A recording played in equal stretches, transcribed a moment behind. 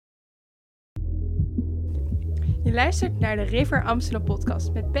Je luistert naar de River Amsterdam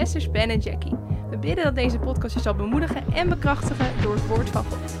podcast met pastors Ben en Jackie. We bidden dat deze podcast je zal bemoedigen en bekrachtigen door het woord van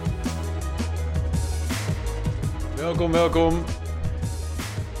God. Welkom.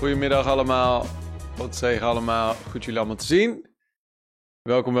 Goedemiddag allemaal. God zegen allemaal. Goed jullie allemaal te zien.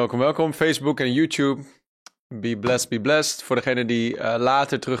 Welkom. Facebook en YouTube. Be blessed. Voor degenen die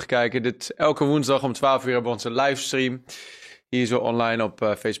later terugkijken. Elke woensdag om 12 uur hebben we onze livestream. Hier zo online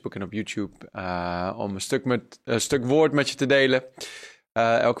op Facebook en op YouTube. Om een stuk woord met je te delen.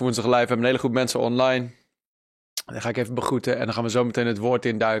 Elke woensdag live hebben we een hele groep mensen online. Dan ga ik even begroeten en dan gaan we zo meteen het woord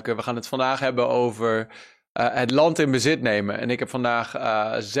induiken. We gaan het vandaag hebben over het land in bezit nemen. En ik heb vandaag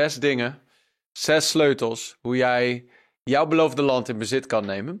 6 dingen, 6 sleutels, hoe jij jouw beloofde land in bezit kan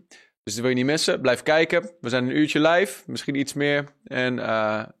nemen. Dus dat wil je niet missen. Blijf kijken. We zijn een uurtje live, misschien iets meer. En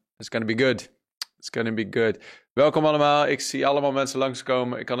it's gonna be good. Welkom allemaal. Ik zie allemaal mensen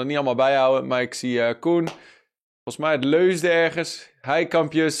langskomen. Ik kan het niet allemaal bijhouden, maar ik zie Koen. Volgens mij het Leusde ergens. Hi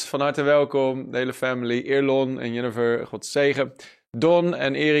Kampjes, van harte welkom. De hele family. Irlon en Jennifer, God zegen. Don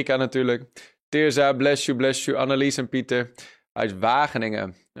en Erika natuurlijk. Teerza, bless you. Annelies en Pieter uit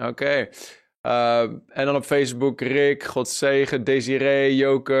Wageningen. Oké. En dan op Facebook Rick, God zegen. Desiree,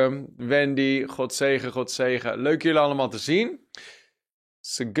 Joke, Wendy, God zegen. Leuk jullie allemaal te zien.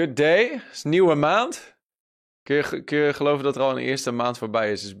 It's a good day. Het is een nieuwe maand. Kun je geloven dat er al een eerste maand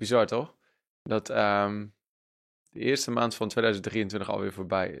voorbij is? Dat is bizar, toch? Dat de eerste maand van 2023 alweer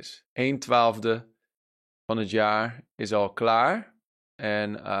voorbij is. 1/12 van het jaar is al klaar.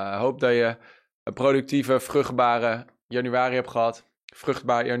 En hoop dat je een productieve, vruchtbare januari hebt gehad.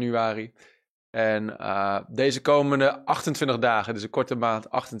 Vruchtbaar januari. En deze komende 28 dagen, dus een korte maand,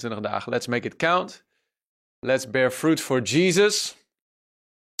 28 dagen. Let's make it count. Let's bear fruit for Jesus.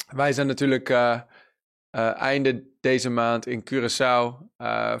 Wij zijn natuurlijk einde deze maand in Curaçao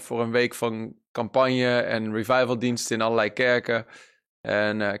voor een week van campagne en revivaldiensten in allerlei kerken.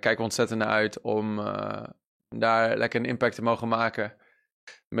 En kijken we ontzettend naar uit om daar lekker een impact te mogen maken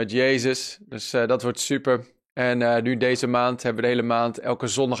met Jezus. Dus dat wordt super. En nu deze maand hebben we de hele maand elke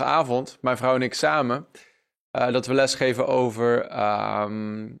zondagavond, mijn vrouw en ik samen, dat we lesgeven over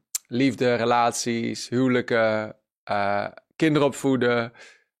liefde, relaties, huwelijken, kinderen opvoeden,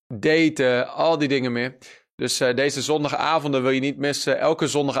 daten, al die dingen meer. Dus deze zondagavonden wil je niet missen. Elke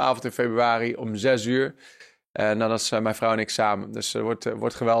zondagavond in februari om 6 uur. En dan is mijn vrouw en ik samen. Dus het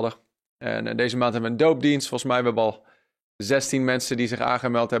wordt geweldig. En deze maand hebben we een doopdienst. Volgens mij hebben we al 16 mensen die zich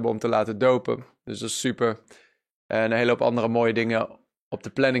aangemeld hebben om te laten dopen. Dus dat is super. En een hele hoop andere mooie dingen op de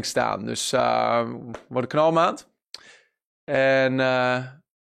planning staan. Dus wordt een knalmaand. En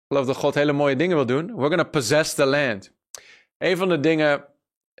ik geloof dat God hele mooie dingen wil doen. We're gonna possess the land. Een van de dingen,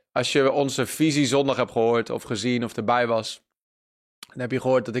 als je onze visie zondag hebt gehoord of gezien of erbij was, dan heb je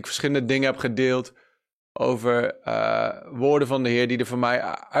gehoord dat ik verschillende dingen heb gedeeld over woorden van de Heer die er voor mij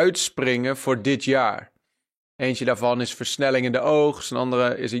uitspringen voor dit jaar. Eentje daarvan is versnelling in de oogst. Een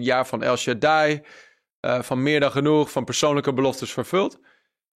andere is het jaar van El Shaddai. Van meer dan genoeg, van persoonlijke beloftes vervuld.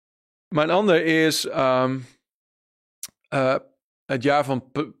 Maar een ander is het jaar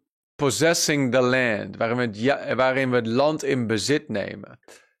van possessing the land. Waarin we het land in bezit nemen.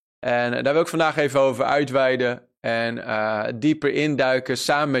 En daar wil ik vandaag even over uitweiden. En dieper induiken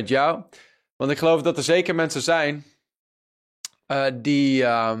samen met jou. Want ik geloof dat er zeker mensen zijn die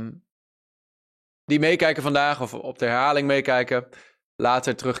meekijken vandaag. Of op de herhaling meekijken.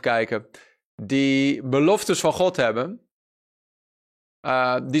 Later terugkijken. Die beloftes van God hebben.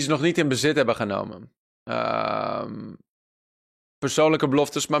 Die ze nog niet in bezit hebben genomen. Persoonlijke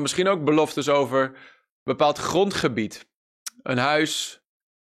beloftes. Maar misschien ook beloftes over een bepaald grondgebied. Een huis.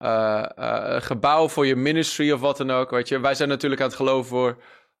 Een gebouw voor je ministry of wat dan ook. Weet je. Wij zijn natuurlijk aan het geloven voor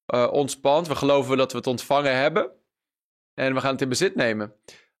ons pand. We geloven dat we het ontvangen hebben. En we gaan het in bezit nemen.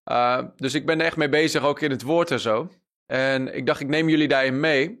 Dus ik ben er echt mee bezig. Ook in het woord en zo. En ik dacht ik neem jullie daarin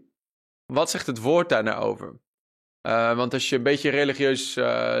mee. Wat zegt het woord daar nou over? Want als je een beetje religieus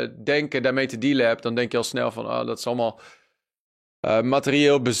denken daarmee te dealen hebt, dan denk je al snel van, dat is allemaal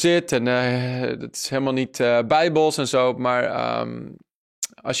materieel bezit en dat is helemaal niet bijbels en zo. Maar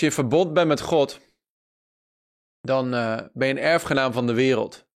als je in verbond bent met God, dan ben je een erfgenaam van de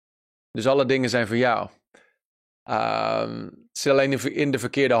wereld. Dus alle dingen zijn voor jou. Het zit alleen in de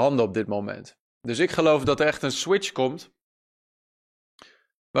verkeerde handen op dit moment. Dus ik geloof dat er echt een switch komt,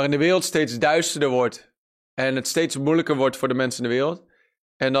 waarin de wereld steeds duisterder wordt en het steeds moeilijker wordt voor de mensen in de wereld.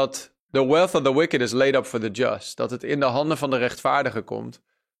 En dat the wealth of the wicked is laid up for the just. Dat het in de handen van de rechtvaardigen komt,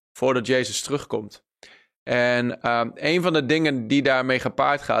 voordat Jezus terugkomt. En een van de dingen die daarmee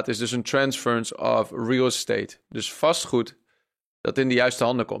gepaard gaat, is dus een transference of real estate. Dus vastgoed dat in de juiste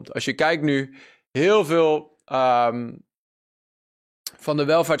handen komt. Als je kijkt nu, heel veel van de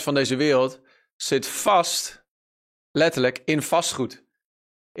welvaart van deze wereld zit vast, letterlijk, in vastgoed.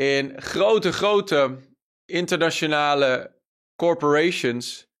 In grote internationale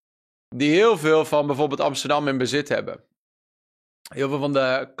corporations die heel veel van bijvoorbeeld Amsterdam in bezit hebben. Heel veel van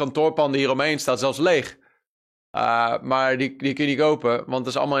de kantoorpanden hieromheen staat zelfs leeg. Maar die kun je niet kopen, want het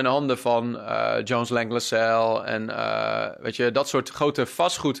is allemaal in de handen van Jones Lang LaSalle en weet je, dat soort grote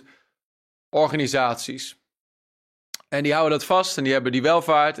vastgoedorganisaties. En die houden dat vast en die hebben die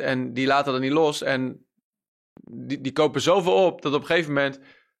welvaart en die laten dat niet los. En die kopen zoveel op dat op een gegeven moment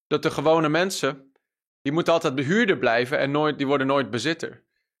dat de gewone mensen, die moeten altijd behuurder blijven en die worden nooit bezitter.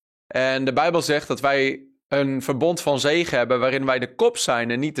 En de Bijbel zegt dat wij een verbond van zegen hebben waarin wij de kop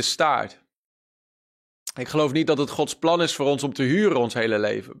zijn en niet de staart. Ik geloof niet dat het Gods plan is voor ons om te huren ons hele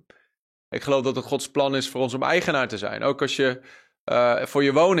leven. Ik geloof dat het Gods plan is voor ons om eigenaar te zijn. Ook als je voor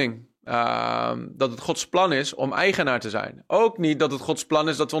je woning, dat het Gods plan is om eigenaar te zijn. Ook niet dat het Gods plan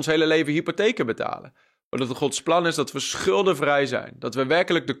is dat we ons hele leven hypotheken betalen. Maar dat het Gods plan is dat we schuldenvrij zijn. Dat we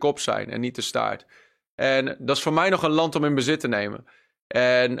werkelijk de kop zijn en niet de staart. En dat is voor mij nog een land om in bezit te nemen.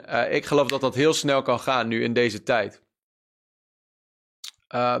 En ik geloof dat dat heel snel kan gaan nu in deze tijd.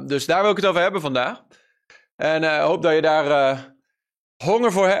 Dus daar wil ik het over hebben vandaag. En hoop dat je daar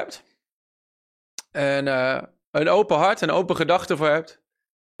honger voor hebt. En een open hart en open gedachten voor hebt.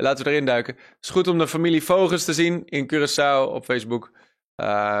 Laten we erin duiken. Het is goed om de familie Vogels te zien in Curaçao op Facebook.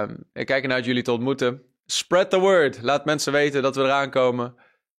 Ik kijk ernaar uit jullie te ontmoeten. Spread the word. Laat mensen weten dat we eraan komen.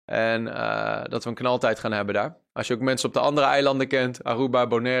 En dat we een knaltijd gaan hebben daar. Als je ook mensen op de andere eilanden kent. Aruba,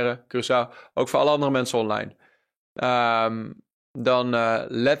 Bonaire, Curaçao. Ook voor alle andere mensen online. Dan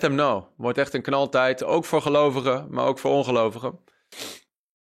let them know. Wordt echt een knaltijd. Ook voor gelovigen, maar ook voor ongelovigen.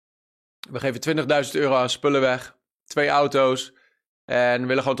 We geven €20.000 aan spullen weg. 2 auto's. En we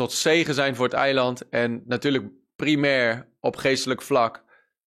willen gewoon tot zegen zijn voor het eiland. En natuurlijk primair op geestelijk vlak.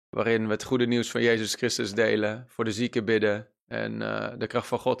 Waarin we het goede nieuws van Jezus Christus delen. Voor de zieken bidden. En de kracht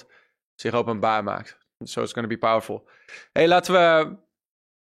van God zich openbaar maakt. So it's going to be powerful. Hey, laten we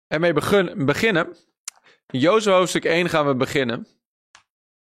ermee beginnen. In Jozua hoofdstuk 1 gaan we beginnen.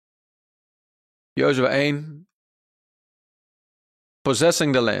 Jozua 1.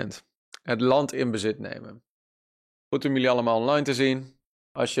 Possessing the land. Het land in bezit nemen. Goed om jullie allemaal online te zien.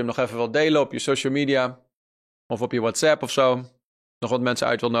 Als je hem nog even wilt delen op je social media. Of op je WhatsApp of zo. Nog wat mensen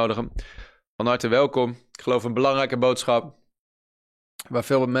uit wil nodigen. Van harte welkom. Ik geloof een belangrijke boodschap. Waar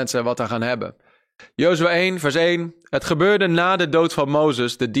veel mensen wat aan gaan hebben. Jozua 1 vers 1. Het gebeurde na de dood van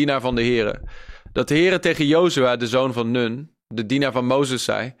Mozes, de dienaar van de Here. Dat de Here tegen Jozua, de zoon van Nun, de dienaar van Mozes,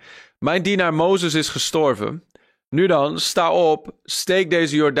 zei: Mijn dienaar Mozes is gestorven. Nu dan, sta op, steek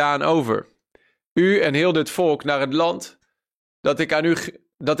deze Jordaan over. U en heel dit volk naar het land dat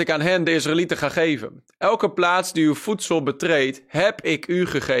ik aan hen, de Israëlieten, ga geven. Elke plaats die uw voedsel betreedt, heb ik u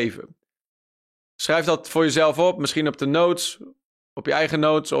gegeven. Schrijf dat voor jezelf op, misschien op de notes, op je eigen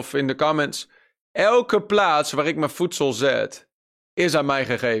notes of in de comments. Elke plaats waar ik mijn voedsel zet, is aan mij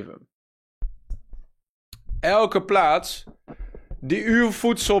gegeven. Elke plaats die uw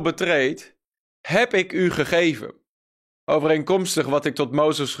voedsel betreedt, heb ik u gegeven. Overeenkomstig wat ik tot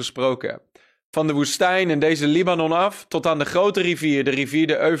Mozes gesproken heb. Van de woestijn en deze Libanon af, tot aan de grote rivier, de rivier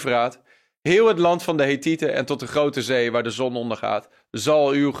de Eufraat, heel het land van de Hethieten en tot de grote zee waar de zon ondergaat, zal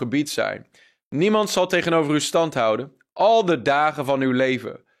uw gebied zijn. Niemand zal tegenover u stand houden, al de dagen van uw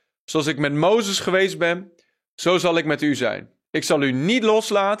leven. Zoals ik met Mozes geweest ben, zo zal ik met u zijn. Ik zal u niet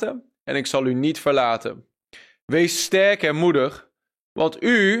loslaten en ik zal u niet verlaten. Wees sterk en moedig, want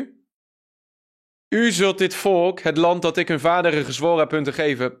u zult dit volk, het land dat ik hun vaderen gezworen heb hun te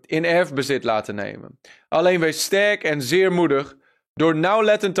geven, in erfbezit laten nemen. Alleen wees sterk en zeer moedig, door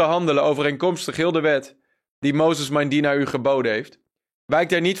nauwlettend te handelen overeenkomstig heel de wet, die Mozes mijn dienaar u geboden heeft.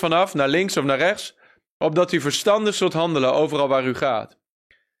 Wijk er niet vanaf, naar links of naar rechts, opdat u verstandig zult handelen overal waar u gaat.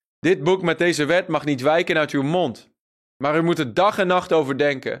 Dit boek met deze wet mag niet wijken uit uw mond, maar u moet er dag en nacht over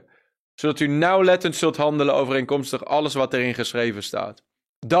denken, zodat u nauwlettend zult handelen overeenkomstig alles wat erin geschreven staat.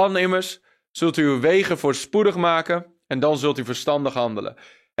 Dan immers zult u uw wegen voorspoedig maken en dan zult u verstandig handelen.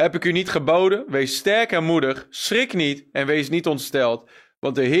 Heb ik u niet geboden? Wees sterk en moedig, schrik niet en wees niet ontsteld,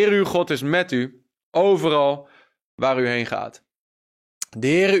 want de Heer uw God is met u, overal waar u heen gaat. De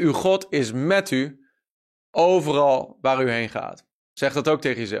Heer uw God is met u, overal waar u heen gaat. Zeg dat ook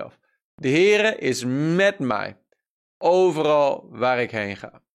tegen jezelf. De Heer is met mij, overal waar ik heen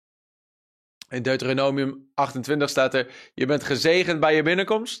ga. In Deuteronomium 28 staat er: je bent gezegend bij je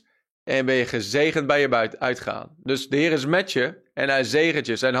binnenkomst en ben je gezegend bij je uitgaan. Dus de Heer is met je en hij zegent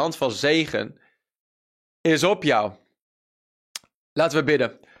je. Zijn hand van zegen is op jou. Laten we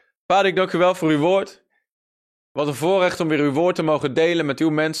bidden. Vader, ik dank u wel voor uw woord. Wat een voorrecht om weer uw woord te mogen delen met uw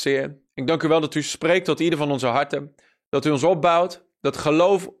mensen, Heer. Ik dank u wel dat u spreekt tot ieder van onze harten. Dat u ons opbouwt. Dat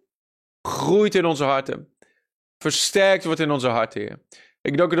geloof groeit in onze harten. Versterkt wordt in onze harten, Heer.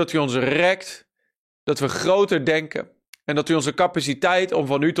 Ik dank u dat u ons rekt. Dat we groter denken. En dat u onze capaciteit om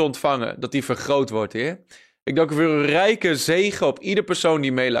van u te ontvangen, dat die vergroot wordt, Heer. Ik dank u voor uw rijke zegen op ieder persoon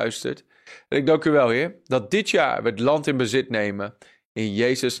die meeluistert. En ik dank u wel, Heer, dat dit jaar we het land in bezit nemen. In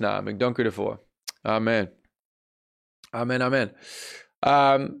Jezus' naam. Ik dank u ervoor. Amen. Amen, amen.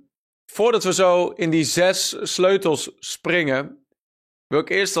 Voordat we zo in die 6 sleutels springen, wil ik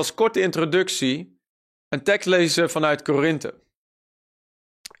eerst als korte introductie een tekst lezen vanuit Korinthe.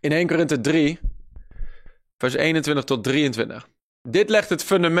 In 1 Korinthe 3, vers 21 tot 23. Dit legt het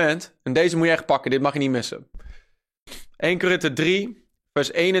fundament, en deze moet je echt pakken, dit mag je niet missen. 1 Korinthe 3,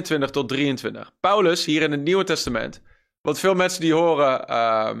 vers 21 tot 23. Paulus, hier in het Nieuwe Testament, wat veel mensen die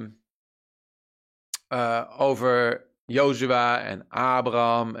horen over Jozua en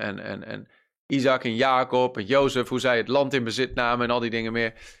Abraham en Isaac en Jacob en Jozef, hoe zij het land in bezit namen en al die dingen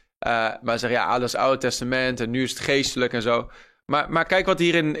meer. Maar zeggen, ja, dat is het Oude Testament en nu is het geestelijk en zo. Maar kijk wat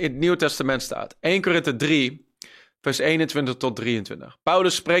hier in het Nieuwe Testament staat. 1 Korinthe 3, vers 21 tot 23.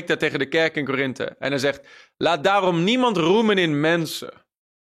 Paulus spreekt daar tegen de kerk in Korinthe en hij zegt, laat daarom niemand roemen in mensen,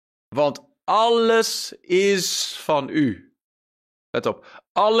 want alles is van u. Let op,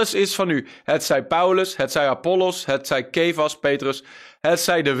 alles is van u. Het zij Paulus, het zij Apollos, het zij Kefas, Petrus, het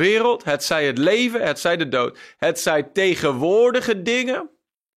zij de wereld, het zij het leven, het zij de dood, het zij tegenwoordige dingen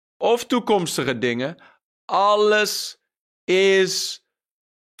of toekomstige dingen. Alles is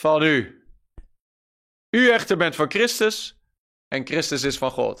van u. U echter bent van Christus en Christus is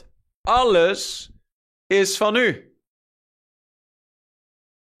van God. Alles is van u.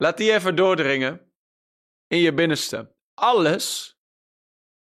 Laat die even doordringen in je binnenste. Alles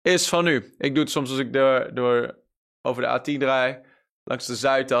is van u. Ik doe het soms als ik door over de A10 draai, langs de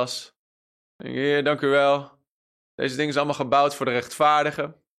Zuidas. Heer, dank u wel. Deze dingen zijn allemaal gebouwd voor de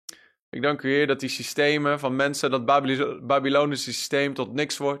rechtvaardigen. Ik dank u, Heer, dat die systemen van mensen, dat Babylonische systeem tot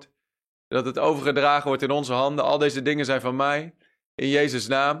niks wordt. Dat het overgedragen wordt in onze handen. Al deze dingen zijn van mij. In Jezus'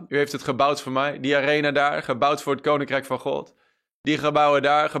 naam. U heeft het gebouwd voor mij. Die arena daar, gebouwd voor het Koninkrijk van God. Die gebouwen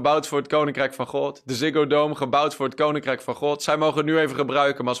daar, gebouwd voor het Koninkrijk van God. De Ziggo Dome, gebouwd voor het Koninkrijk van God. Zij mogen het nu even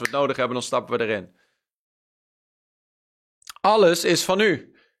gebruiken, maar als we het nodig hebben, dan stappen we erin. Alles is van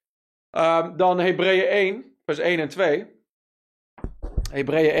u. Dan Hebreeën 1, vers 1 en 2.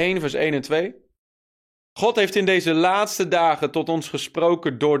 Hebreeën 1, vers 1 en 2. God heeft in deze laatste dagen tot ons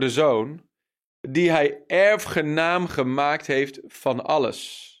gesproken door de Zoon, die hij erfgenaam gemaakt heeft van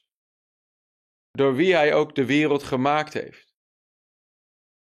alles. Door wie hij ook de wereld gemaakt heeft.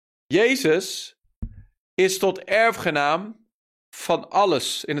 Jezus is tot erfgenaam van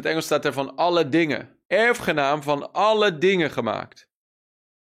alles. In het Engels staat er van alle dingen. Erfgenaam van alle dingen gemaakt.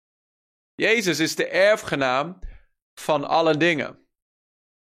 Jezus is de erfgenaam van alle dingen.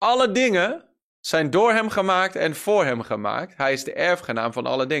 Alle dingen zijn door hem gemaakt en voor hem gemaakt. Hij is de erfgenaam van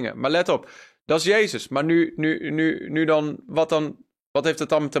alle dingen. Maar let op, dat is Jezus. Maar nu dan, wat heeft het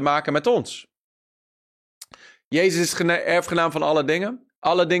dan te maken met ons? Jezus is erfgenaam van alle dingen.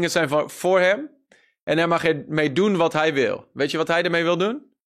 Alle dingen zijn voor hem. En hij mag ermee doen wat hij wil. Weet je wat hij ermee wil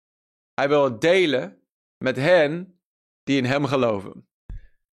doen? Hij wil het delen met hen die in hem geloven.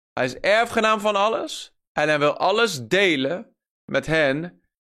 Hij is erfgenaam van alles. En hij wil alles delen met hen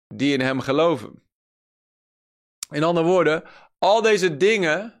die in hem geloven. In andere woorden, al deze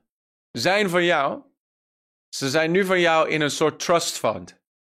dingen zijn van jou. Ze zijn nu van jou in een soort trust fund.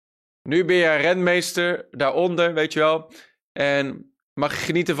 Nu ben je rentmeester daaronder, weet je wel. En mag je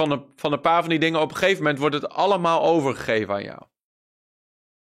genieten van een paar van die dingen. Op een gegeven moment wordt het allemaal overgegeven aan jou.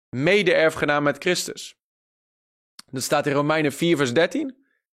 Mede-erfgenaam met Christus. Dat staat in Romeinen 4 vers 13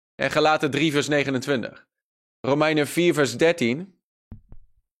 en Galaten 3 vers 29. Romeinen 4 vers 13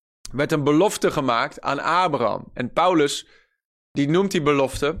 werd een belofte gemaakt aan Abraham. En Paulus, die noemt die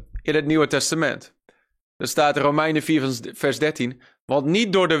belofte in het Nieuwe Testament. Er staat in Romeinen 4 vers 13. Want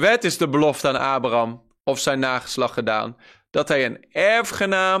niet door de wet is de belofte aan Abraham of zijn nageslacht gedaan, dat hij een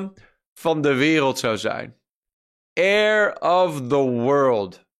erfgenaam van de wereld zou zijn. Heir of the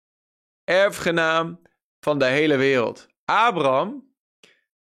world. Erfgenaam van de hele wereld. Abraham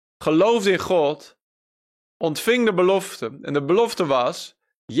geloofde in God, ontving de belofte. En de belofte was,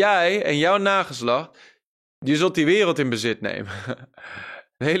 jij en jouw nageslacht, je zult die wereld in bezit nemen.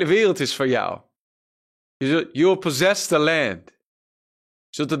 De hele wereld is van jou. You will possess the land.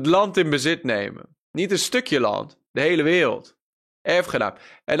 Je zult het land in bezit nemen. Niet een stukje land, de hele wereld. Erfgenaam.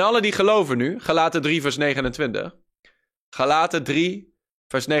 En alle die geloven nu, Galaten 3 vers 29. Galaten 3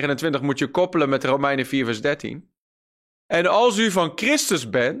 vers 29 moet je koppelen met Romeinen 4 vers 13. En als u van Christus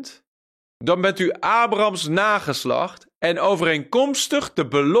bent, dan bent u Abrahams nageslacht en overeenkomstig de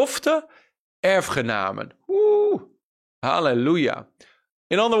belofte erfgenamen. Halleluja.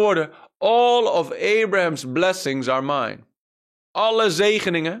 In andere woorden, all of Abraham's blessings are mine. Alle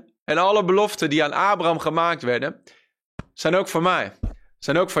zegeningen en alle beloften die aan Abraham gemaakt werden, zijn ook van mij.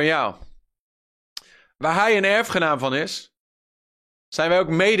 Zijn ook van jou. Waar hij een erfgenaam van is, zijn wij ook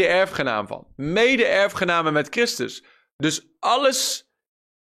mede-erfgenaam van. Mede-erfgenamen met Christus. Dus alles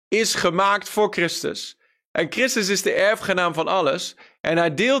is gemaakt voor Christus. En Christus is de erfgenaam van alles. En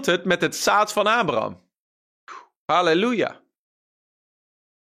hij deelt het met het zaad van Abraham. Halleluja.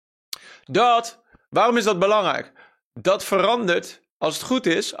 Waarom is dat belangrijk? Dat verandert, als het goed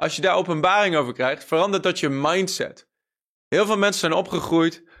is, als je daar openbaring over krijgt, verandert dat je mindset. Heel veel mensen zijn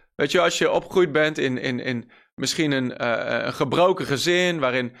opgegroeid. Weet je, als je opgegroeid bent in misschien een gebroken gezin,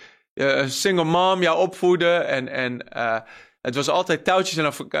 waarin een single mom jou opvoedde en het was altijd touwtjes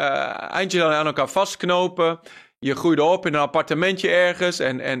en eindjes aan elkaar vastknopen. Je groeide op in een appartementje ergens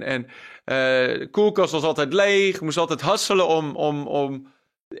en de koelkast was altijd leeg. Je moest altijd hasselen om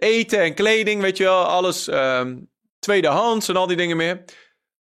eten en kleding, weet je wel. Alles tweedehands en al die dingen meer.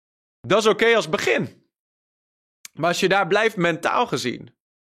 Dat is oké als begin. Maar als je daar blijft mentaal gezien,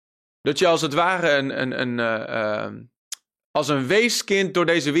 dat je als het ware als een weeskind door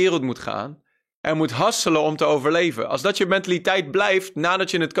deze wereld moet gaan en moet hasselen om te overleven. Als dat je mentaliteit blijft nadat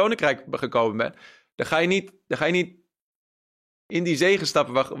je in het koninkrijk gekomen bent, dan ga je niet in die zegen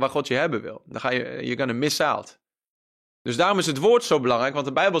stappen waar God je hebben wil. Dan ga je gonna miss out. Dus daarom is het woord zo belangrijk, want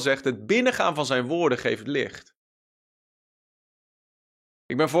de Bijbel zegt, het binnengaan van zijn woorden geeft licht.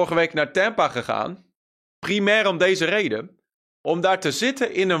 Ik ben vorige week naar Tampa gegaan, primair om deze reden, om daar te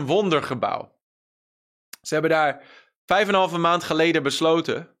zitten in een wondergebouw. Ze hebben daar 5,5 maand geleden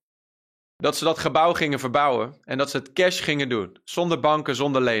besloten dat ze dat gebouw gingen verbouwen en dat ze het cash gingen doen, zonder banken,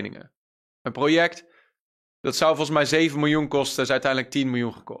 zonder leningen. Een project, dat zou volgens mij 7 miljoen kosten, is uiteindelijk 10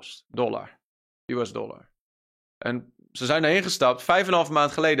 miljoen gekost. US dollar. En ze zijn erin gestapt, 5,5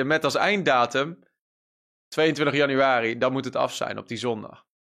 maand geleden, met als einddatum 22 januari, dan moet het af zijn op die zondag,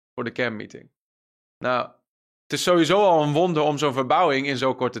 voor de campmeeting. Nou, het is sowieso al een wonder om zo'n verbouwing in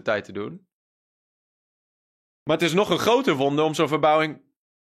zo'n korte tijd te doen. Maar het is nog een groter wonder om zo'n verbouwing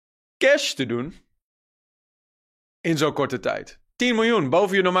cash te doen in zo'n korte tijd. 10 miljoen,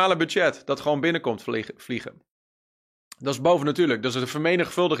 boven je normale budget, dat gewoon binnenkomt vliegen. Dat is boven natuurlijk, dat is de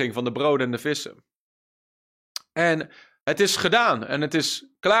vermenigvuldiging van de broden en de vissen. En het is gedaan en het is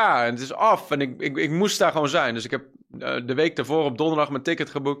klaar en het is af en ik moest daar gewoon zijn. Dus ik heb de week daarvoor op donderdag mijn ticket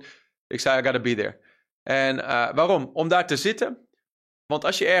geboekt. Ik zei, I gotta be there. En waarom? Om daar te zitten. Want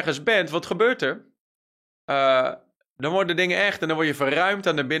als je ergens bent, wat gebeurt er? Dan worden dingen echt en dan word je verruimd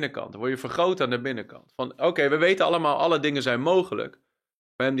aan de binnenkant. Dan word je vergroot aan de binnenkant. Van oké, we weten allemaal, alle dingen zijn mogelijk.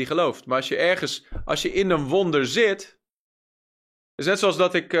 Bij hem die gelooft. Maar als je in een wonder zit. Is net zoals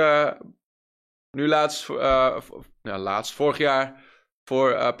dat ik vorig jaar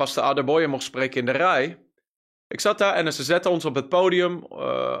voor Pastor Adeboye mocht spreken in de rij. Ik zat daar en ze zetten ons op het podium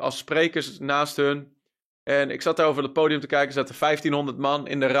als sprekers naast hun. En ik zat daar over het podium te kijken. Er zaten 1500 man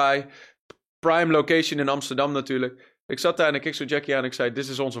in de rij. Prime location in Amsterdam natuurlijk. Ik zat daar en ik keek zo Jackie aan en ik zei, dit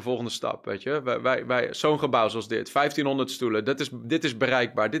is onze volgende stap, weet je. Wij zo'n gebouw zoals dit, 1500 stoelen, dit is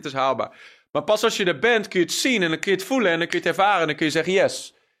bereikbaar, dit is haalbaar. Maar pas als je er bent kun je het zien en dan kun je het voelen en dan kun je het ervaren en dan kun je zeggen,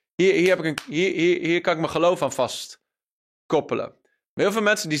 yes, hier kan ik mijn geloof aan vastkoppelen. Maar heel veel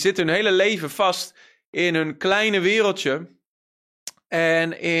mensen die zitten hun hele leven vast in hun kleine wereldje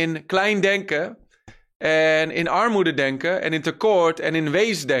en in klein denken en in armoede denken en in tekort en in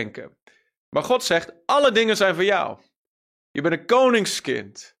weesdenken. Maar God zegt, alle dingen zijn voor jou. Je bent een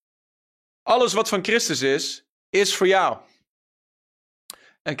koningskind. Alles wat van Christus is voor jou.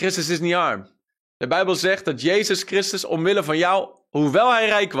 En Christus is niet arm. De Bijbel zegt dat Jezus Christus omwille van jou, hoewel hij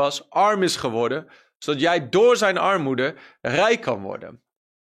rijk was, arm is geworden, zodat jij door zijn armoede rijk kan worden.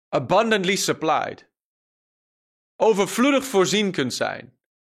 Abundantly supplied. Overvloedig voorzien kunt zijn.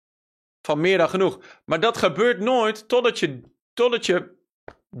 Van meer dan genoeg. Maar dat gebeurt nooit totdat je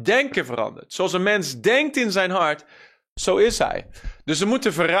denken verandert. Zoals een mens denkt in zijn hart, zo is hij. Dus er moet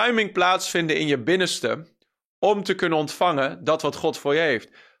een verruiming plaatsvinden in je binnenste om te kunnen ontvangen dat wat God voor je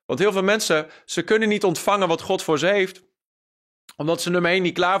heeft. Want heel veel mensen, ze kunnen niet ontvangen wat God voor ze heeft, omdat ze nummer 1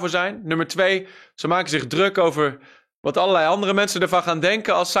 niet klaar voor zijn. Nummer 2, ze maken zich druk over wat allerlei andere mensen ervan gaan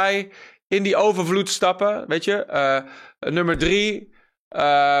denken als zij in die overvloed stappen. Weet je, nummer 3,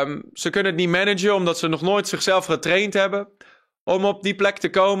 ze kunnen het niet managen omdat ze nog nooit zichzelf getraind hebben om op die plek te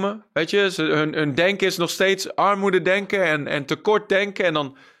komen. Weet je, hun denken is nog steeds armoede denken en tekort denken. En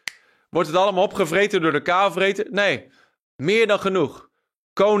dan wordt het allemaal opgevreten door de kaalvreten. Nee, meer dan genoeg.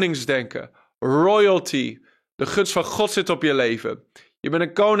 Koningsdenken, royalty, de gunst van God zit op je leven. Je bent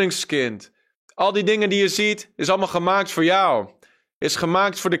een koningskind. Al die dingen die je ziet, is allemaal gemaakt voor jou. Is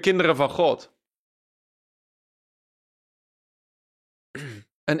gemaakt voor de kinderen van God.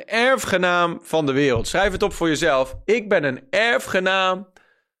 Een erfgenaam van de wereld. Schrijf het op voor jezelf. Ik ben een erfgenaam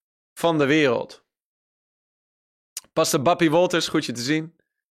van de wereld. Pastor Bappie Wolters, goed je te zien.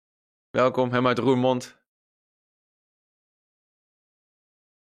 Welkom, hem uit Roermond.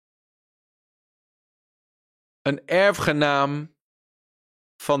 Een erfgenaam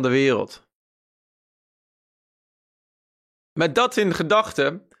van de wereld. Met dat in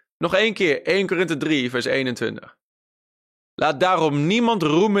gedachten, nog één keer, 1 Korinthe 3, vers 21. Laat daarom niemand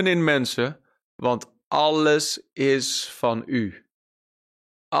roemen in mensen, want alles is van u.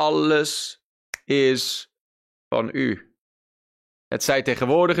 Alles is van u. Het zij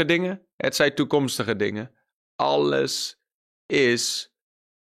tegenwoordige dingen, het zij toekomstige dingen. Alles is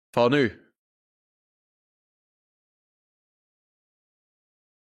van u.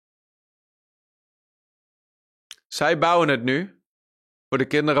 Zij bouwen het nu voor de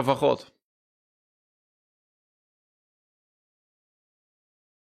kinderen van God.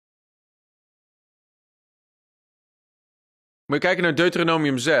 Moet je kijken naar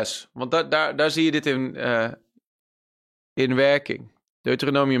Deuteronomium 6. Want daar zie je dit in werking.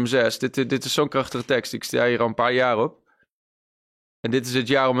 Deuteronomium 6. Dit is zo'n krachtige tekst. Ik sta hier al een paar jaar op. En dit is het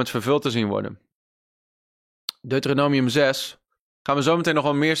jaar om het vervuld te zien worden. Deuteronomium 6. Gaan we zo meteen nog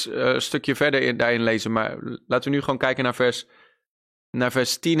wel meer stukje verder daarin lezen. Maar laten we nu gewoon kijken naar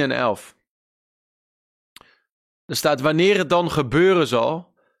vers 10 en 11. Er staat, wanneer het dan gebeuren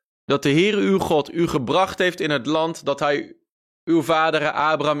zal, dat de Heer uw God u gebracht heeft in het land dat hij uw vaderen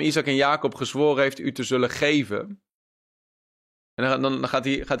Abraham, Isaac en Jacob gezworen heeft u te zullen geven. En dan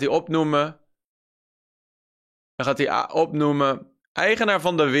gaat hij opnoemen. Dan gaat hij opnoemen, eigenaar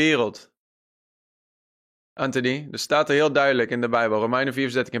van de wereld. Anthony, er staat er heel duidelijk in de Bijbel. Romeinen 4,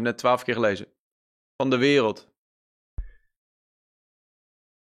 vers 13, ik heb net 12 keer gelezen. Van de wereld.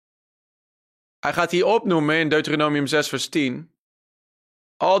 Hij gaat hier opnoemen in Deuteronomium 6, vers 10.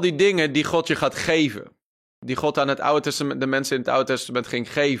 Al die dingen die God je gaat geven. Die God aan het Oude Testament, de mensen in het Oude Testament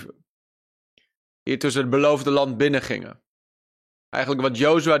ging geven. Hier tussen het beloofde land binnen gingen. Eigenlijk wat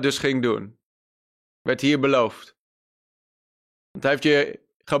Jozua dus ging doen. Werd hier beloofd. Want hij heeft je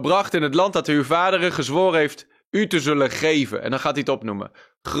gebracht in het land dat uw vaderen gezworen heeft u te zullen geven. En dan gaat hij het opnoemen.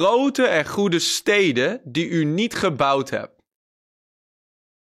 Grote en goede steden die u niet gebouwd hebt.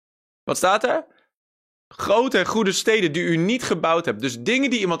 Wat staat er? Grote en goede steden die u niet gebouwd hebt. Dus dingen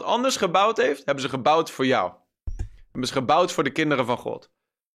die iemand anders gebouwd heeft, hebben ze gebouwd voor jou. Hebben ze gebouwd voor de kinderen van God.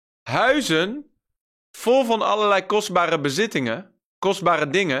 Huizen vol van allerlei kostbare bezittingen, kostbare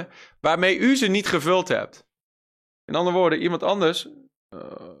dingen, waarmee u ze niet gevuld hebt. In andere woorden, iemand anders.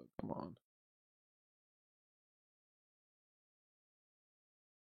 Come on.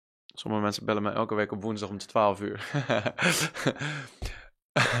 Sommige mensen bellen mij elke week op woensdag om 12 uur.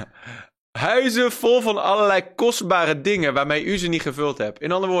 Huizen vol van allerlei kostbare dingen waarmee u ze niet gevuld hebt.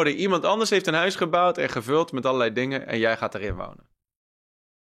 In andere woorden, iemand anders heeft een huis gebouwd en gevuld met allerlei dingen en jij gaat erin wonen.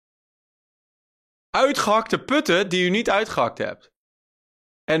 Uitgehakte putten die u niet uitgehakt hebt.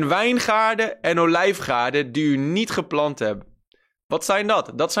 En wijngaarden en olijfgaarden die u niet geplant hebt. Wat zijn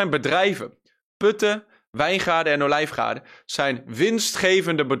dat? Dat zijn bedrijven. Putten, wijngaarden en olijfgaarden zijn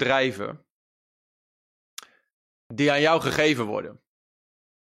winstgevende bedrijven die aan jou gegeven worden.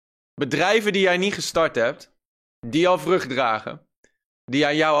 Bedrijven die jij niet gestart hebt, die al vrucht dragen, die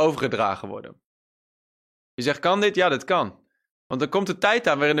aan jou overgedragen worden. Je zegt, kan dit? Ja, dat kan. Want er komt een tijd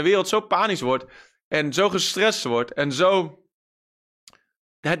aan waarin de wereld zo panisch wordt en zo gestrest wordt en zo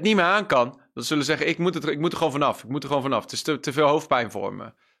het niet meer aan kan, dat ze zullen zeggen, ik moet er gewoon vanaf. Ik moet er gewoon vanaf. Het is te veel hoofdpijn voor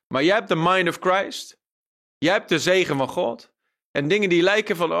me. Maar jij hebt de mind of Christ. Jij hebt de zegen van God. En dingen die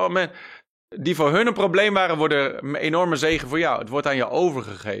lijken van, oh man, die voor hun een probleem waren, worden een enorme zegen voor jou. Het wordt aan je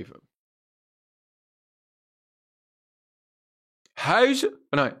overgegeven. Huizen,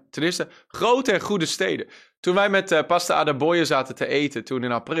 ten eerste, grote en goede steden. Toen wij met Pastor Adeboye zaten te eten, toen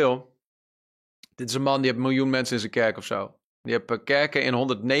in april. Dit is een man die heeft 1 miljoen mensen in zijn kerk of zo. Die heeft kerken in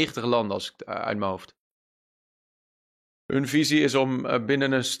 190 landen, als ik uit mijn hoofd. Hun visie is om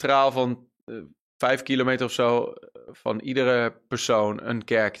binnen een straal van 5 kilometer of zo van iedere persoon een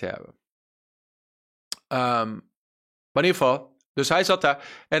kerk te hebben. Maar in ieder geval, dus hij zat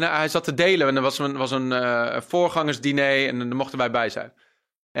daar en hij zat te delen. En er was een voorgangersdiner en daar mochten wij bij zijn.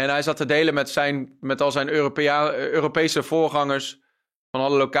 En hij zat te delen met al zijn Europese voorgangers van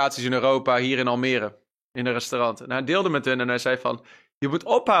alle locaties in Europa, hier in Almere, in een restaurant. En hij deelde met hen en hij zei van, je moet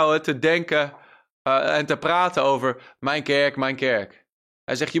ophouden te denken en te praten over mijn kerk, mijn kerk.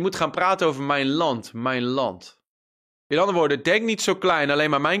 Hij zegt, je moet gaan praten over mijn land, mijn land. In andere woorden, denk niet zo klein, alleen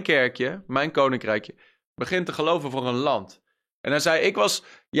maar mijn kerkje, mijn koninkrijkje. Begin te geloven voor een land. En hij zei,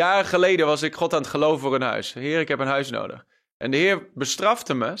 jaren geleden was ik God aan het geloven voor een huis. Heer, ik heb een huis nodig. En de Heer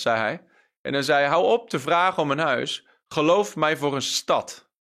bestrafte me, zei hij. En hij zei, hou op te vragen om een huis. Geloof mij voor een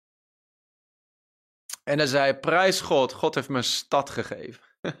stad. En hij zei, prijs God, God heeft me een stad gegeven.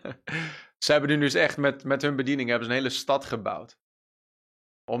 Ze hebben nu dus echt met hun bediening hebben ze een hele stad gebouwd.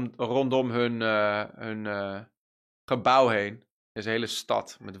 Rondom hun gebouw heen is een hele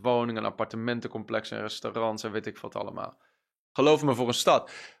stad. Met woningen, appartementencomplexen en restaurants en weet ik wat allemaal. Geloof me voor een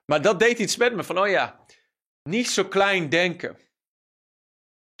stad. Maar dat deed iets met me van, oh ja, niet zo klein denken.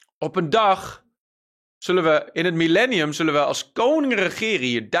 Op een dag in het millennium zullen we als koningen regeren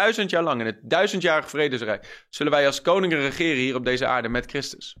hier 1000 jaar lang. In het 1000-jarig vredesrijk zullen wij als koningen regeren hier op deze aarde met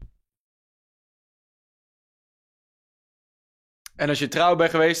Christus. En als je trouw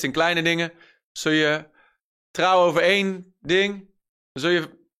bent geweest in kleine dingen, zul je trouw over 1 ding, dan zul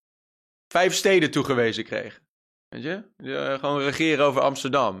je 5 steden toegewezen krijgen. Weet je? Gewoon regeren over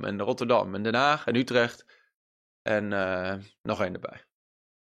Amsterdam en Rotterdam en Den Haag en Utrecht en nog 1 erbij.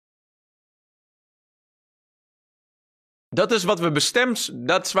 Dat is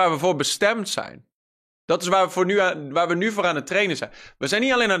dat is waar we voor bestemd zijn. Dat is waar we nu voor aan het trainen zijn. We zijn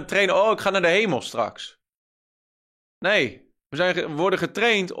niet alleen aan het trainen, oh, ik ga naar de hemel straks. Nee, we worden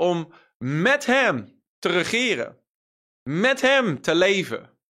getraind om met hem te regeren. Met hem te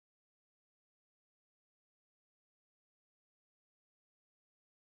leven.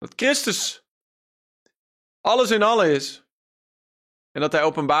 Dat Christus alles in allen is. En dat hij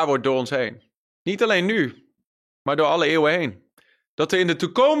openbaar wordt door ons heen. Niet alleen nu, maar door alle eeuwen heen. Dat er in de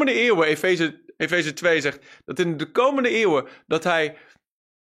toekomende eeuwen, Efeze 2 zegt, dat in de toekomende eeuwen, dat hij...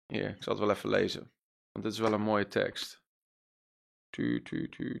 Hier, ik zal het wel even lezen. Want dit is wel een mooie tekst.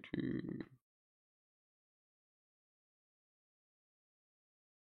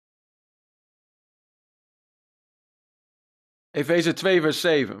 Efeze 2 vers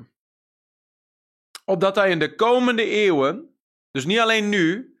 7. Opdat hij in de komende eeuwen, dus niet alleen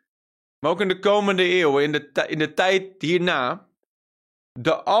nu, maar ook in de komende eeuwen, in de tijd hierna,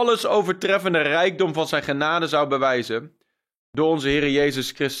 de alles overtreffende rijkdom van zijn genade zou bewijzen door onze Heer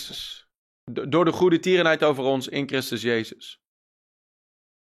Jezus Christus. Door de goede tierenheid over ons in Christus Jezus.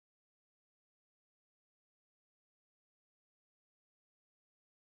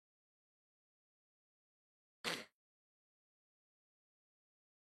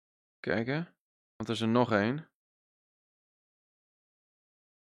 Kijken, want er is er nog één.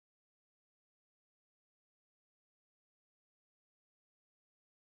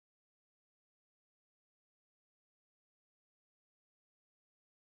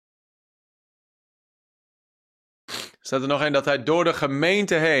 Staat er nog één dat hij door de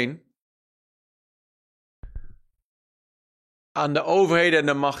gemeente heen aan de overheden en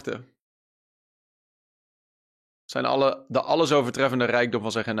de machten de alles overtreffende rijkdom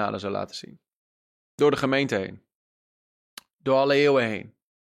van zijn genade zou laten zien. Door de gemeente heen. Door alle eeuwen heen.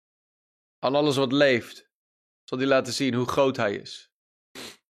 Aan alles wat leeft. Zal hij laten zien hoe groot hij is.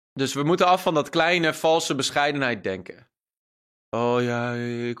 Dus we moeten af van dat kleine, valse bescheidenheid denken. Oh ja,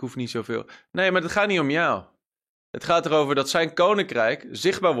 ik hoef niet zoveel. Nee, maar het gaat niet om jou. Het gaat erover dat zijn koninkrijk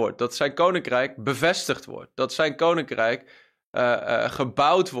zichtbaar wordt. Dat zijn koninkrijk bevestigd wordt. Dat zijn koninkrijk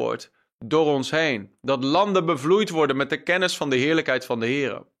gebouwd wordt door ons heen. Dat landen bevloeid worden met de kennis van de heerlijkheid van de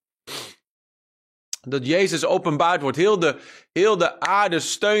Heer. Dat Jezus openbaard wordt. Heel de aarde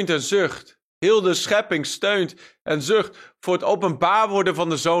steunt en zucht. Heel de schepping steunt en zucht voor het openbaar worden van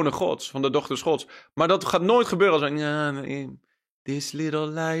de zonen Gods, van de dochters Gods. Maar dat gaat nooit gebeuren als this little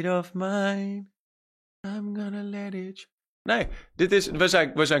light of mine, I'm gonna let it... Nee,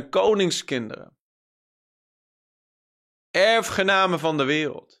 we zijn koningskinderen. Erfgenamen van de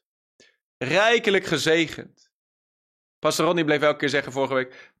wereld. Rijkelijk gezegend. Pastor Rodney bleef elke keer zeggen vorige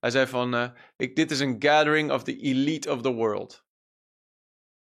week, hij zei van, dit is een gathering of the elite of the world.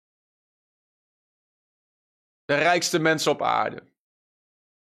 De rijkste mensen op aarde.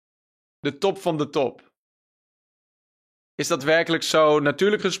 De top van de top. Is dat werkelijk zo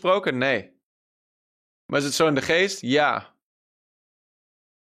natuurlijk gesproken? Nee. Maar is het zo in de geest? Ja.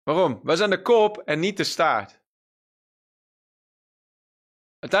 Waarom? Wij zijn de kop en niet de staart.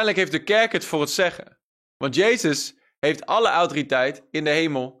 Uiteindelijk heeft de kerk het voor het zeggen. Want Jezus heeft alle autoriteit in de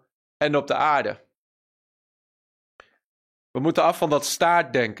hemel en op de aarde. We moeten af van dat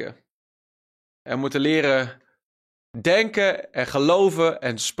staartdenken. En we moeten leren denken en geloven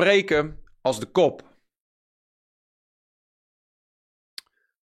en spreken als de kop.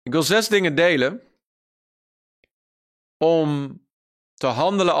 Ik wil 6 dingen delen om te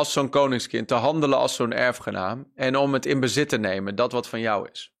handelen als zo'n koningskind, te handelen als zo'n erfgenaam en om het in bezit te nemen, dat wat van jou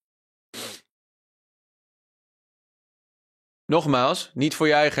is. Nogmaals, niet voor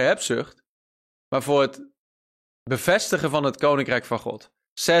je eigen hebzucht, maar voor het bevestigen van het koninkrijk van God.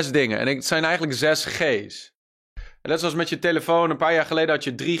 6 dingen. En het zijn eigenlijk 6 G's. En net zoals met je telefoon, een paar jaar geleden had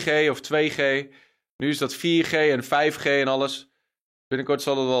je 3G of 2G. Nu is dat 4G en 5G en alles. Binnenkort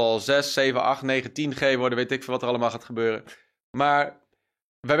zal het wel 6, 7, 8, 9, 10G worden. Weet ik veel wat er allemaal gaat gebeuren. Maar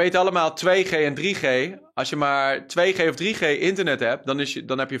wij weten allemaal 2G en 3G. Als je maar 2G of 3G internet hebt,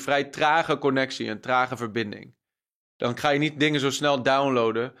 dan heb je vrij trage connectie, een trage verbinding. Dan ga je niet dingen zo snel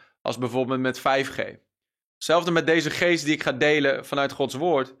downloaden als bijvoorbeeld met 5G. Hetzelfde met deze G's die ik ga delen vanuit Gods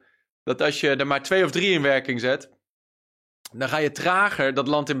woord. Dat als je er maar 2 of 3 in werking zet, dan ga je trager dat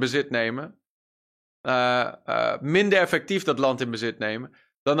land in bezit nemen. Minder effectief dat land in bezit nemen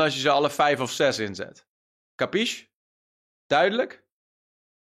dan als je ze alle 5 of 6 inzet. Capiche? Duidelijk?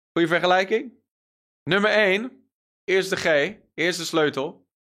 Goeie vergelijking? Nummer 1, eerste G, eerste sleutel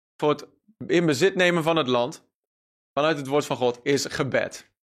voor het in bezit nemen van het land vanuit het woord van God is gebed.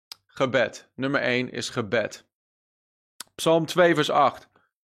 Gebed. Nummer 1 is gebed. Psalm 2 vers 8.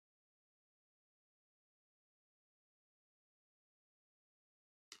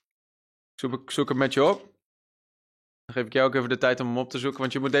 Ik zoek hem met je op. Dan geef ik jou ook even de tijd om hem op te zoeken.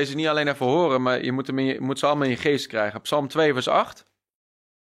 Want je moet deze niet alleen even horen, maar je moet ze allemaal in je geest krijgen. Psalm 2 vers 8.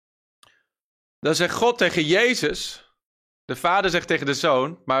 Dan zegt God tegen Jezus. De vader zegt tegen de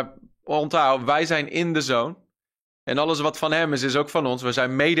zoon. Maar onthoud, wij zijn in de zoon. En alles wat van hem is ook van ons. We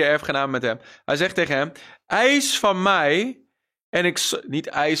zijn mede-erfgenamen met hem. Hij zegt tegen hem. Eis van mij. En ik... Niet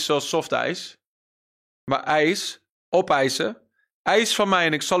ijs zoals softijs. Maar ijs. Opeisen. Eis van mij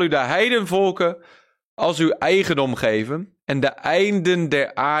en ik zal u de heidenvolken als uw eigendom geven en de einden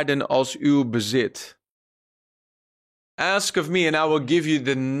der aarden als uw bezit. Ask of me and I will give you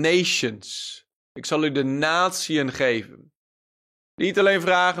the nations. Ik zal u de natieën geven. Niet alleen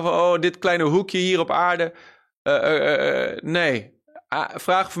vragen van, oh, dit kleine hoekje hier op aarde. Nee,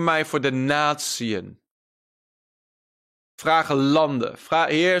 vraag voor mij voor de natieën. Vraag landen.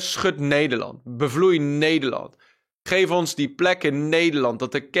 Heer, schud Nederland. Bevloei Nederland. Geef ons die plek in Nederland,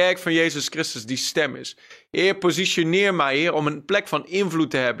 dat de kerk van Jezus Christus die stem is. Heer, positioneer mij, Heer, om een plek van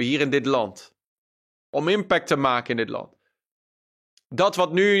invloed te hebben hier in dit land. Om impact te maken in dit land. Dat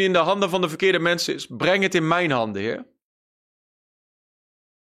wat nu in de handen van de verkeerde mensen is, breng het in mijn handen, Heer.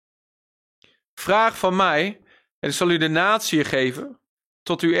 Vraag van mij, en ik zal u de natie geven,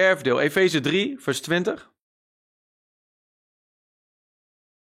 tot uw erfdeel. Efeze 3, vers 20.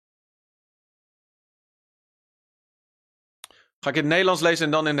 Ga ik in het Nederlands lezen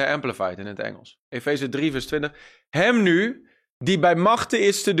en dan in de Amplified, in het Engels. Efeze 3, vers 20. Hem nu, die bij machte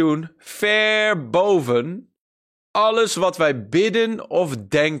is te doen, ver boven alles wat wij bidden of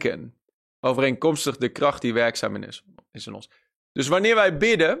denken. Overeenkomstig de kracht die werkzaam is in ons. Dus wanneer wij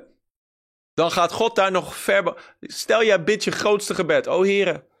bidden, dan gaat God daar nog ver. Stel jij bidt je grootste gebed. O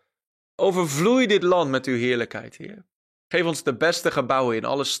Heere, overvloei dit land met uw heerlijkheid, Heer. Geef ons de beste gebouwen in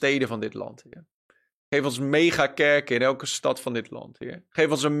alle steden van dit land, Heer. Geef ons megakerken in elke stad van dit land, Heer. Geef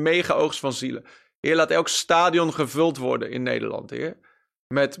ons een mega-oogst van zielen. Heer, laat elk stadion gevuld worden in Nederland, Heer.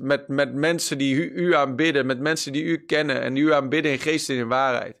 Met mensen die u aanbidden, met mensen die u kennen en die u aanbidden in geest en in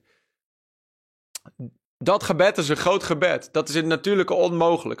waarheid. Dat gebed is een groot gebed. Dat is in het natuurlijke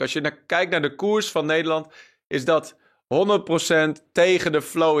onmogelijk. Als je kijkt naar de koers van Nederland, is dat 100% tegen de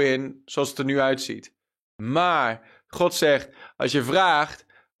flow in, zoals het er nu uitziet. Maar God zegt, als je vraagt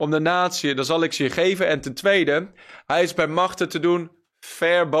om de natie, dan zal ik ze je geven. En ten tweede, hij is bij machten te doen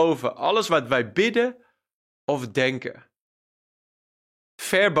ver boven. Alles wat wij bidden of denken.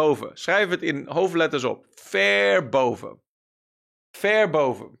 Ver boven. Schrijf het in hoofdletters op. Ver boven. Ver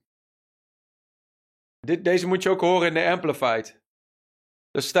boven. Deze moet je ook horen in de Amplified.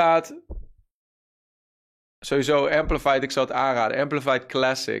 Er staat, sowieso Amplified, ik zou het aanraden. Amplified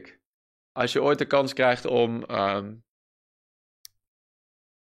Classic. Als je ooit de kans krijgt om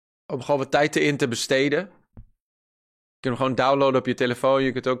gewoon wat tijd in te besteden. Je kunt hem gewoon downloaden op je telefoon.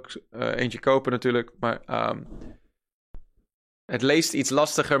 Je kunt ook eentje kopen natuurlijk. Maar het leest iets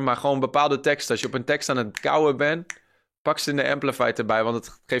lastiger, maar gewoon bepaalde teksten. Als je op een tekst aan het kouwen bent, pak ze in de Amplified erbij, want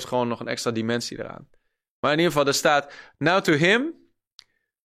het geeft gewoon nog een extra dimensie eraan. Maar in ieder geval, er staat, now to him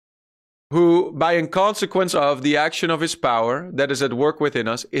who, by a consequence of the action of his power that is at work within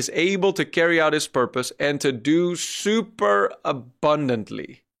us, is able to carry out his purpose and to do super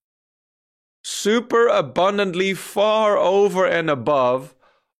abundantly, far over and above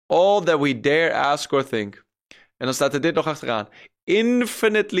all that we dare ask or think. En dan staat er dit nog achteraan.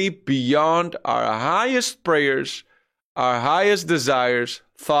 Infinitely beyond our highest prayers, our highest desires,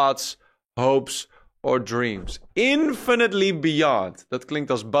 thoughts, hopes or dreams. Infinitely beyond. Dat klinkt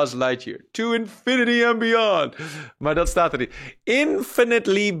als Buzz Lightyear. To infinity and beyond. Maar dat staat er niet.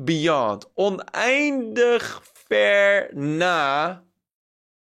 Infinitely beyond. Oneindig ver na.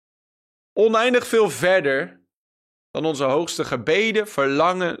 Oneindig veel verder dan onze hoogste gebeden,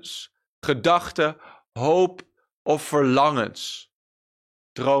 verlangens, gedachten, hoop of verlangens.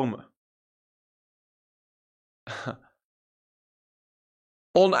 Dromen.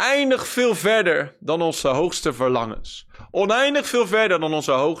 Oneindig veel verder dan onze hoogste verlangens. Oneindig veel verder dan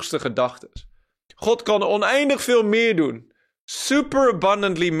onze hoogste gedachten. God kan oneindig veel meer doen. Super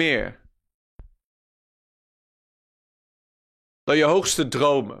abundantly meer. Dan je hoogste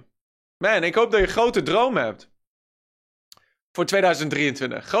dromen. Man, ik hoop dat je grote dromen hebt. Voor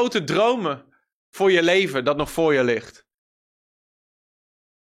 2023. Grote dromen voor je leven dat nog voor je ligt.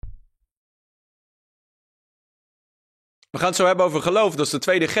 We gaan het zo hebben over geloof, dat is de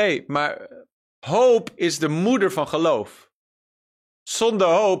tweede G. Maar hoop is de moeder van geloof. Zonder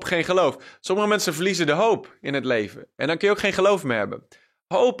hoop geen geloof. Sommige mensen verliezen de hoop in het leven. En dan kun je ook geen geloof meer hebben.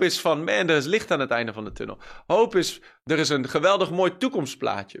 Hoop is van, man, er is licht aan het einde van de tunnel. Hoop is, er is een geweldig mooi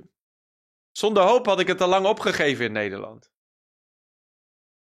toekomstplaatje. Zonder hoop had ik het al lang opgegeven in Nederland.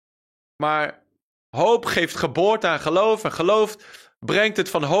 Maar hoop geeft geboorte aan geloof. En geloof brengt het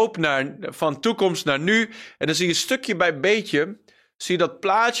van hoop van toekomst naar nu. En dan zie je stukje bij beetje, zie je dat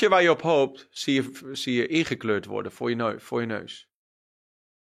plaatje waar je op hoopt, zie je ingekleurd worden voor je neus.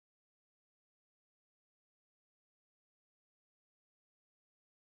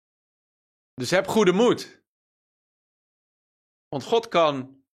 Dus heb goede moed. Want God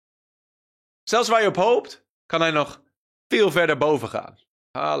kan, zelfs waar je op hoopt, kan hij nog veel verder boven gaan.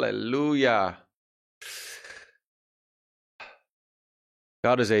 Halleluja.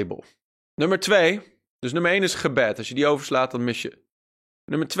 God is able. Nummer 2. Dus nummer 1 is gebed. Als je die overslaat, dan mis je.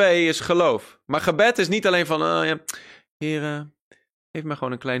 Nummer 2 is geloof. Maar gebed is niet alleen van, Heer, geef me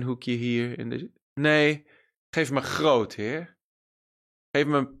gewoon een klein hoekje hier. Nee, geef me groot, Heer. Geef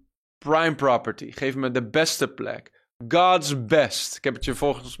me prime property. Geef me de beste plek. God's best. Ik heb het je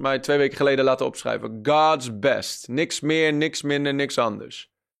volgens mij 2 weken geleden laten opschrijven. God's best. Niks meer, niks minder, niks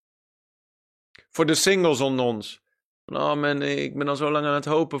anders. Voor de singles onder ons. Oh man, ik ben al zo lang aan het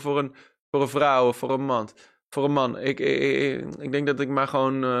hopen voor een vrouw of voor een man. Ik denk dat ik maar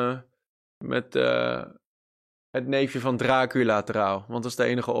gewoon met het neefje van Dracula trouw. Want dat is de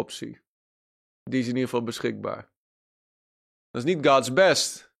enige optie. Die is in ieder geval beschikbaar. Dat is niet God's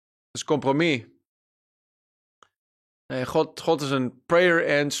best. Dat is compromis. Nee, God is een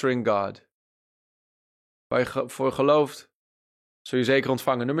prayer answering God. Waar je voor gelooft, zul je zeker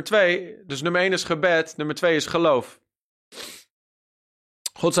ontvangen. Nummer 2, dus nummer 1 is gebed. Nummer 2 is geloof.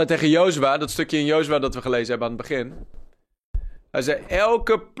 God zei tegen Jozua, dat stukje in Jozua dat we gelezen hebben aan het begin. Hij zei,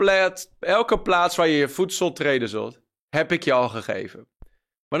 elke plaats waar je je voet zult treden zult, heb ik je al gegeven.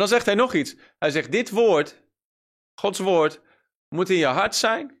 Maar dan zegt hij nog iets. Hij zegt, dit woord, Gods woord, moet in je hart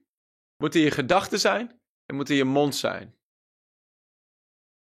zijn, moet in je gedachten zijn en moet in je mond zijn.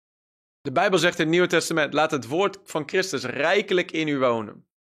 De Bijbel zegt in het Nieuwe Testament, laat het woord van Christus rijkelijk in u wonen.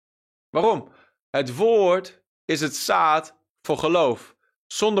 Waarom? Het woord is het zaad voor geloof.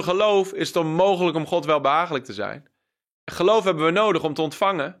 Zonder geloof is het onmogelijk om God welbehagelijk te zijn. Geloof hebben we nodig om te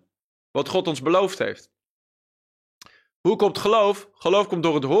ontvangen wat God ons beloofd heeft. Hoe komt geloof? Geloof komt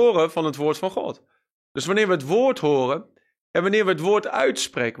door het horen van het woord van God. Dus wanneer we het woord horen en wanneer we het woord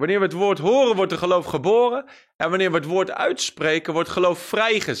uitspreken. Wanneer we het woord horen, wordt er geloof geboren. En wanneer we het woord uitspreken, wordt geloof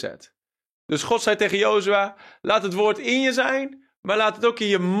vrijgezet. Dus God zei tegen Jozua, laat het woord in je zijn, maar laat het ook in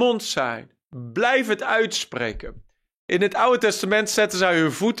je mond zijn. Blijf het uitspreken. In het Oude Testament zetten zij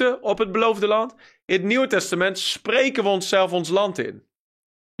hun voeten op het beloofde land. In het Nieuwe Testament spreken we onszelf ons land in.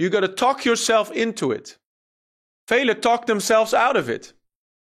 You gotta talk yourself into it. Velen talk themselves out of it.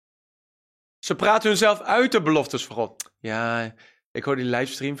 Ze praten hunzelf uit de beloftes van God. Ja, ik hoorde die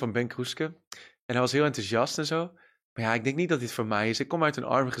livestream van Ben Kroeske. En hij was heel enthousiast en zo. Maar ja, ik denk niet dat dit voor mij is. Ik kom uit een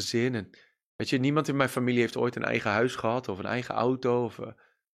arm gezin. En weet je, niemand in mijn familie heeft ooit een eigen huis gehad. Of een eigen auto. Of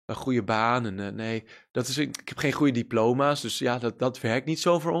een goede baan. En nee, ik heb geen goede diploma's. Dus ja, dat werkt niet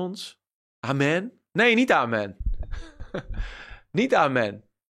zo voor ons. Amen? Nee, niet amen. Niet amen.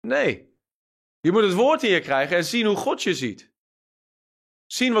 Nee. Je moet het woord in je krijgen en zien hoe God je ziet.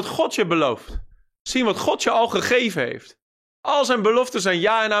 Zien wat God je belooft. Zien wat God je al gegeven heeft. Al zijn beloften zijn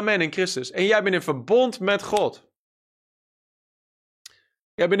ja en amen in Christus. En jij bent in verbond met God.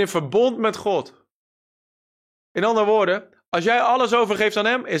 Jij bent in verbond met God. In andere woorden, als jij alles overgeeft aan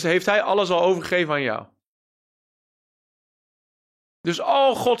hem, heeft hij alles al overgegeven aan jou. Dus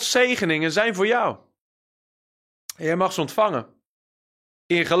al Gods zegeningen zijn voor jou. En jij mag ze ontvangen.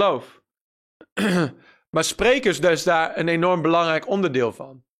 In geloof. Maar sprekers is daar een enorm belangrijk onderdeel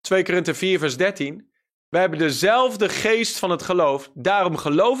van. 2 Korinthe 4 vers 13. Wij hebben dezelfde geest van het geloof. Daarom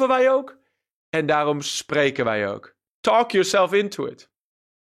geloven wij ook. En daarom spreken wij ook. Talk yourself into it.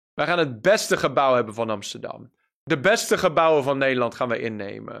 Wij gaan het beste gebouw hebben van Amsterdam. De beste gebouwen van Nederland gaan we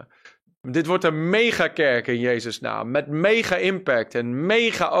innemen. Dit wordt een megakerk in Jezus' naam. Met mega impact en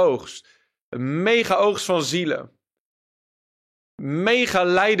mega oogst. Een mega oogst van zielen. Mega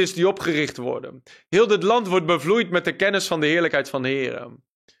leiders die opgericht worden. Heel dit land wordt bevloeid met de kennis van de heerlijkheid van de Heer.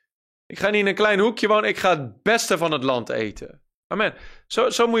 Ik ga niet in een klein hoekje wonen. Ik ga het beste van het land eten. Amen.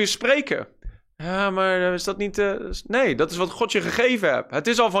 Zo moet je spreken. Ja, maar is dat niet... Nee, dat is wat God je gegeven hebt. Het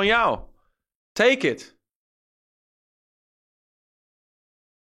is al van jou. Take it.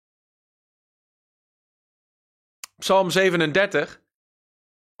 Psalm 37.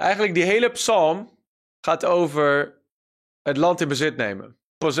 Eigenlijk die hele psalm gaat over het land in bezit nemen.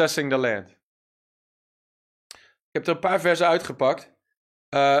 Possessing the land. Ik heb er een paar versen uitgepakt.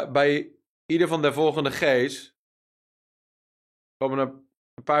 Bij ieder van de volgende G's komen er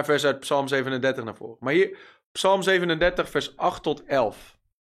een paar versen uit Psalm 37 naar voren. Maar hier, Psalm 37 vers 8 tot 11.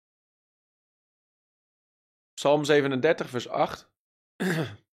 Psalm 37 vers 8.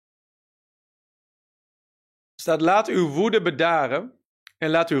 Staat, laat uw woede bedaren en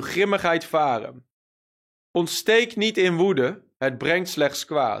laat uw grimmigheid varen. Ontsteek niet in woede, het brengt slechts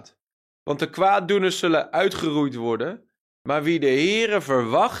kwaad. Want de kwaaddoeners zullen uitgeroeid worden, maar wie de Heere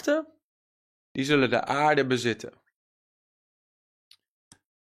verwachten, die zullen de aarde bezitten.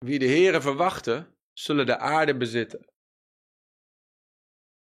 Wie de Heere verwachten, zullen de aarde bezitten.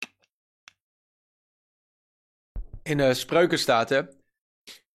 In de Spreuken staat er,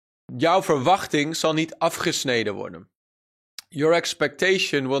 jouw verwachting zal niet afgesneden worden. Your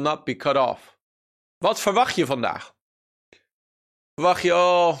expectation will not be cut off. Wat verwacht je vandaag? Verwacht je,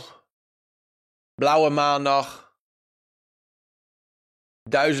 blauwe maandag,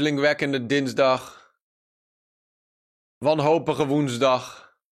 duizelingwekkende dinsdag, wanhopige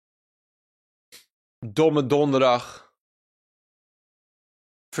woensdag, domme donderdag,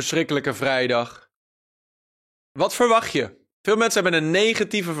 verschrikkelijke vrijdag. Wat verwacht je? Veel mensen hebben een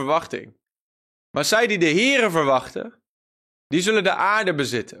negatieve verwachting. Maar zij die de Heere verwachten, die zullen de aarde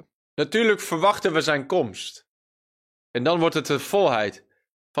bezitten. Natuurlijk verwachten we zijn komst. En dan wordt het de volheid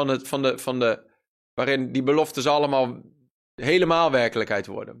van de waarin die beloftes allemaal helemaal werkelijkheid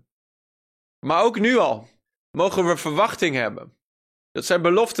worden. Maar ook nu al mogen we verwachting hebben. Dat zijn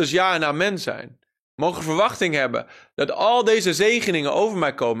beloftes ja en amen zijn. Mogen verwachting hebben dat al deze zegeningen over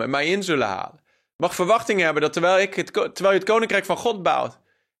mij komen en mij in zullen halen. Mag verwachting hebben dat terwijl je het koninkrijk van God bouwt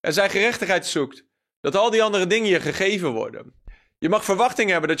en zijn gerechtigheid zoekt, dat al die andere dingen je gegeven worden. Je mag verwachting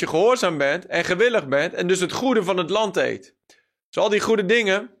hebben dat je gehoorzaam bent en gewillig bent en dus het goede van het land eet. Dus al die goede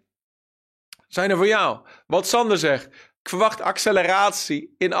dingen zijn er voor jou. Wat Sander zegt, ik verwacht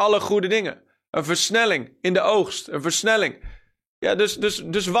acceleratie in alle goede dingen. Een versnelling in de oogst, een versnelling. Ja,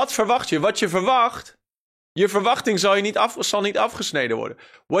 dus wat verwacht je? Wat je verwacht, je verwachting zal niet afgesneden worden.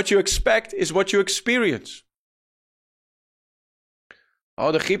 What you expect is what you experience.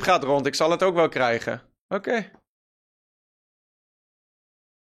 Oh, de griep gaat rond, ik zal het ook wel krijgen. Oké.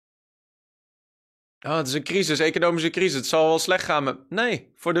 Oh, het is een crisis, economische crisis. Het zal wel slecht gaan.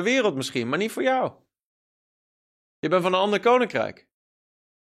 Nee, voor de wereld misschien, maar niet voor jou. Je bent van een ander koninkrijk.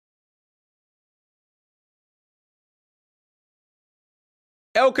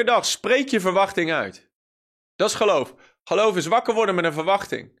 Elke dag spreek je verwachting uit. Dat is geloof. Geloof is wakker worden met een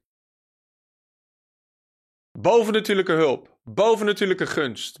verwachting. Bovennatuurlijke hulp, bovennatuurlijke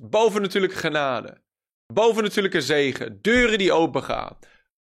gunst, bovennatuurlijke genade, bovennatuurlijke zegen, deuren die opengaan.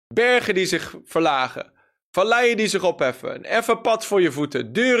 Bergen die zich verlagen. Valleien die zich opheffen. Een effen pad voor je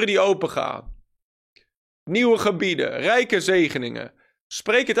voeten. Deuren die opengaan. Nieuwe gebieden. Rijke zegeningen.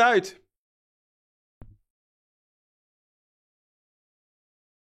 Spreek het uit.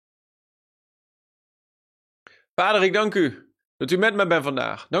 Vader, ik dank u dat u met mij bent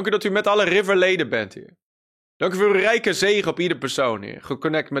vandaag. Dank u dat u met alle riverleden bent, Heer. Dank u voor uw rijke zegen op ieder persoon, Heer.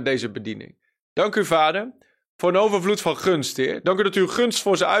 Geconnect met deze bediening. Dank u, Vader, voor een overvloed van gunst, Heer. Dank u dat uw gunst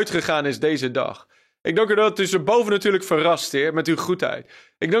voor ze uitgegaan is deze dag. Ik dank u dat u ze boven natuurlijk verrast, Heer, met uw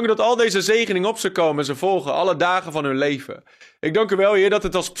goedheid. Ik dank u dat al deze zegeningen op ze komen en ze volgen alle dagen van hun leven. Ik dank u wel, Heer, dat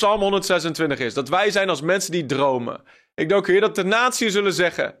het als Psalm 126 is. Dat wij zijn als mensen die dromen. Ik dank u, Heer, dat de naties zullen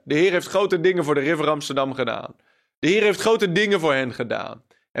zeggen: de Heer heeft grote dingen voor de River Amsterdam gedaan. De Heer heeft grote dingen voor hen gedaan.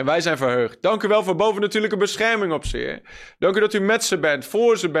 En wij zijn verheugd. Dank u wel voor bovennatuurlijke bescherming op ze, Heer. Dank u dat u met ze bent,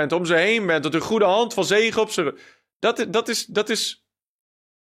 voor ze bent, om ze heen bent. Dat uw goede hand van zegen op ze...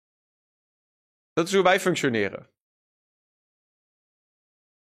 Dat is hoe wij functioneren.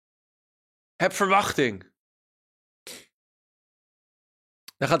 Heb verwachting.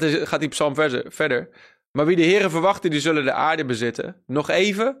 Dan gaat die psalm verder. Maar wie de Heere verwachten, die zullen de aarde bezitten. Nog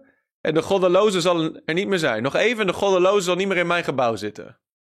even, en de goddeloze zal er niet meer zijn. Nog even, en de goddeloze zal niet meer in mijn gebouw zitten.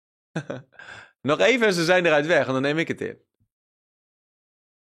 Nog even, en ze zijn eruit weg, en dan neem ik het in.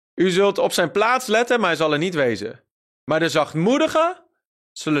 U zult op zijn plaats letten, maar hij zal er niet wezen. Maar de zachtmoedigen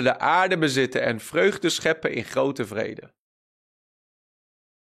zullen de aarde bezitten en vreugde scheppen in grote vrede.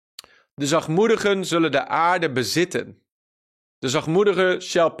 De zachtmoedigen zullen de aarde bezitten. De zachtmoedigen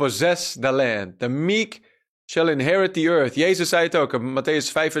shall possess the land. The meek shall inherit the earth. Jezus zei het ook in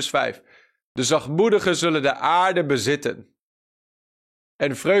Mattheüs 5 vers 5. De zachtmoedigen zullen de aarde bezitten.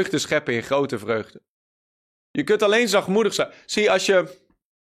 En vreugde scheppen in grote vreugde. Je kunt alleen zachtmoedig zijn. Zie, als je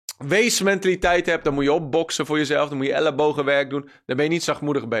weesmentaliteit hebt, dan moet je opboksen voor jezelf. Dan moet je ellebogenwerk doen. Dan ben je niet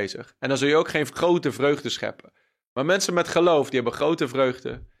zachtmoedig bezig. En dan zul je ook geen grote vreugde scheppen. Maar mensen met geloof, die hebben grote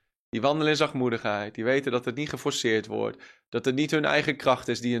vreugde. Die wandelen in zachtmoedigheid. Die weten dat het niet geforceerd wordt. Dat het niet hun eigen kracht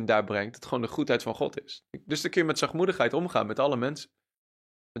is die hen daar brengt. Dat het gewoon de goedheid van God is. Dus dan kun je met zachtmoedigheid omgaan met alle mensen.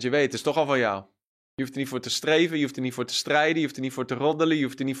 Want je weet, het is toch al van jou. Je hoeft er niet voor te streven. Je hoeft er niet voor te strijden. Je hoeft er niet voor te roddelen. Je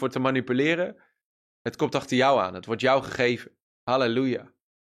hoeft er niet voor te manipuleren. Het komt achter jou aan. Het wordt jou gegeven. Halleluja.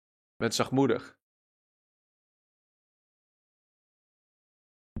 Met zachtmoedig.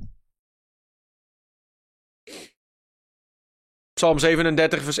 Psalm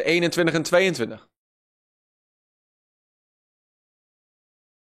 37, vers 21 en 22.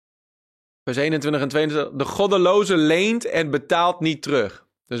 Vers 21 en 22. De goddeloze leent en betaalt niet terug.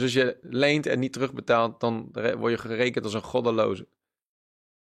 Dus als je leent en niet terugbetaalt, dan word je gerekend als een goddeloze.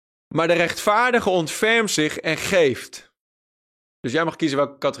 Maar de rechtvaardige ontfermt zich en geeft. Dus jij mag kiezen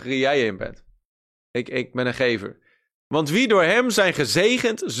welke categorie jij in bent. Ik ben een gever. Want wie door hem zijn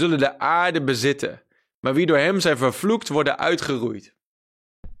gezegend, zullen de aarde bezitten. Maar wie door hem zijn vervloekt, worden uitgeroeid.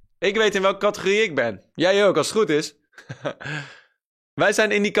 Ik weet in welke categorie ik ben. Jij ook, als het goed is. Wij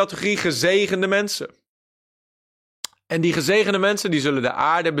zijn in die categorie gezegende mensen. En die gezegende mensen, die zullen de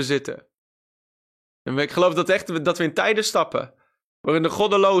aarde bezitten. En ik geloof dat we in tijden stappen, waarin de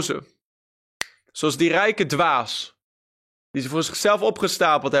goddelozen, zoals die rijke dwaas, die ze voor zichzelf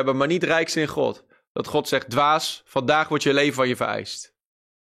opgestapeld hebben, maar niet rijk zijn in God. Dat God zegt, dwaas, vandaag wordt je leven van je vereist.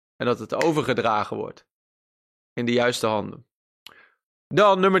 En dat het overgedragen wordt. In de juiste handen.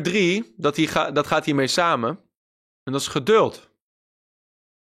 Dan nummer 3, dat gaat hiermee samen. En dat is geduld.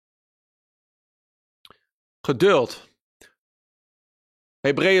 Geduld.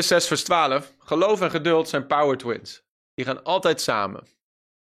 Hebreeën 6 vers 12. Geloof en geduld zijn power twins. Die gaan altijd samen.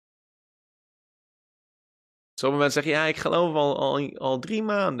 Sommige mensen zeggen, ja, ik geloof al 3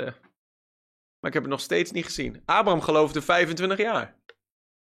 maanden. Maar ik heb het nog steeds niet gezien. Abraham geloofde 25 jaar.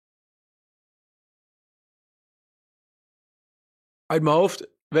 Uit mijn hoofd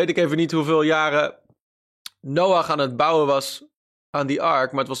weet ik even niet hoeveel jaren Noach aan het bouwen was aan die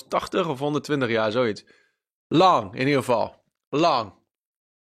ark. Maar het was 80 of 120 jaar, zoiets. Lang, in ieder geval. Lang.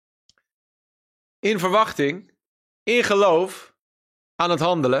 In verwachting, in geloof, aan het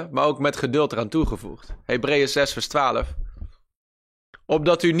handelen, maar ook met geduld eraan toegevoegd. Hebreeën 6 vers 12.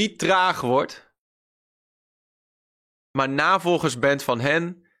 Opdat u niet traag wordt, maar navolgers bent van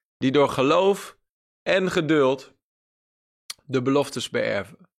hen die door geloof en geduld de beloftes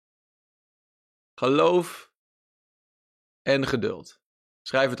beërven. Geloof en geduld.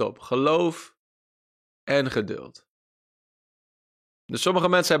 Schrijf het op. Geloof en geduld. Dus sommige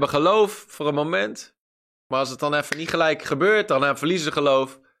mensen hebben geloof voor een moment, maar als het dan even niet gelijk gebeurt, dan verliezen ze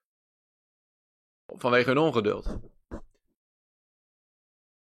geloof vanwege hun ongeduld.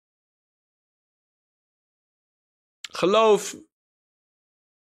 Geloof,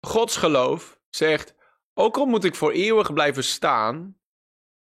 Gods geloof, zegt, ook al moet ik voor eeuwig blijven staan,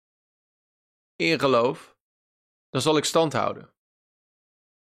 in geloof, dan zal ik stand houden.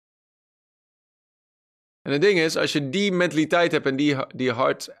 En het ding is, als je die mentaliteit hebt en die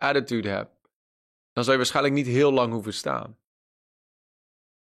hard attitude hebt, dan zal je waarschijnlijk niet heel lang hoeven staan.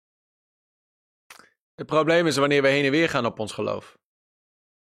 Het probleem is wanneer we heen en weer gaan op ons geloof.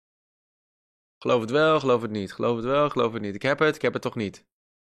 Geloof het wel, geloof het niet. Geloof het wel, geloof het niet. Ik heb het toch niet.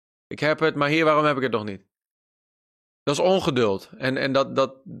 Ik heb het, maar Heer, waarom heb ik het nog niet? Dat is ongeduld. En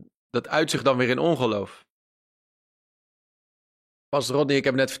dat uit zich dan weer in ongeloof. Pastor Rodney, ik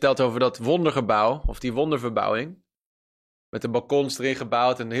heb net verteld over dat wondergebouw, of die wonderverbouwing. Met de balkons erin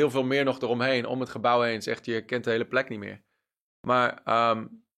gebouwd en heel veel meer nog eromheen, om het gebouw heen. Zegt je kent de hele plek niet meer. Maar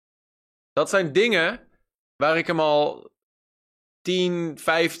dat zijn dingen waar ik hem al 10,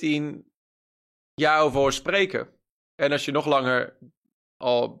 15 jaar over hoor spreken. En als je nog langer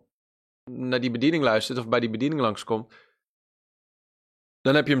al naar die bediening luistert of bij die bediening langskomt,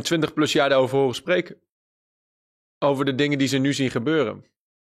 dan heb je hem 20 plus jaar daarover horen spreken. Over de dingen die ze nu zien gebeuren.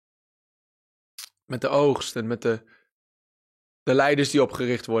 Met de oogst en met de leiders die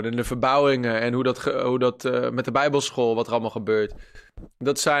opgericht worden. En de verbouwingen en hoe dat met de Bijbelschool, wat er allemaal gebeurt.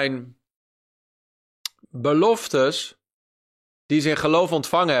 Dat zijn beloftes die ze in geloof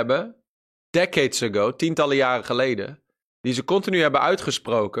ontvangen hebben, decades ago, tientallen jaren geleden, die ze continu hebben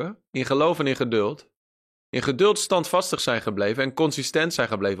uitgesproken, in geloof en in geduld. In geduld standvastig zijn gebleven en consistent zijn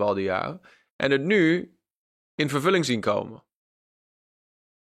gebleven al die jaren. En het nu in vervulling zien komen.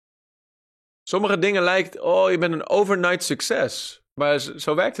 Sommige dingen lijkt, je bent een overnight succes. Maar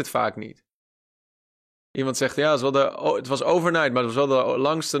zo werkt het vaak niet. Iemand zegt, ja, het was overnight, maar het was wel de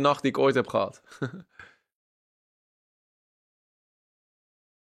langste nacht die ik ooit heb gehad.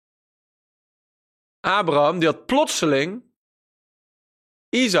 Abraham, die had plotseling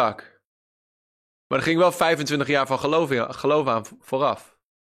Isaac. Maar er ging wel 25 jaar van geloof aan vooraf.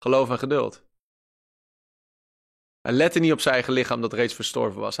 Geloof en geduld. Hij lette niet op zijn eigen lichaam dat reeds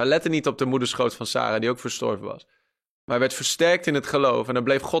verstorven was. Hij lette niet op de moederschoot van Sarah die ook verstorven was. Maar hij werd versterkt in het geloof en dan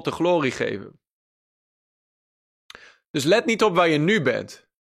bleef God de glorie geven. Dus let niet op waar je nu bent.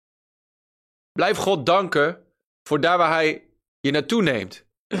 Blijf God danken voor daar waar hij je naartoe neemt.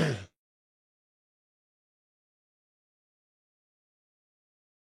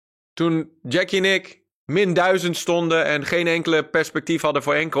 Toen Jackie en ik min 1000 stonden en geen enkele perspectief hadden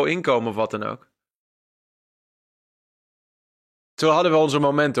voor enkel inkomen of wat dan ook. Toen hadden we onze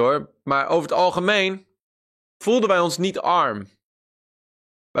momenten hoor. Maar over het algemeen voelden wij ons niet arm.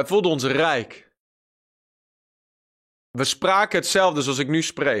 Wij voelden ons rijk. We spraken hetzelfde zoals ik nu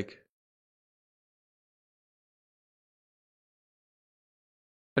spreek.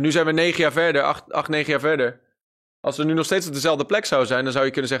 En nu zijn we 9 jaar verder, 8, 9 jaar verder. Als we nu nog steeds op dezelfde plek zouden zijn, dan zou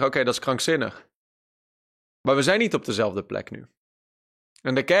je kunnen zeggen, oké, dat is krankzinnig. Maar we zijn niet op dezelfde plek nu.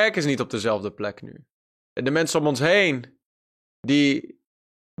 En de kerk is niet op dezelfde plek nu. En de mensen om ons heen die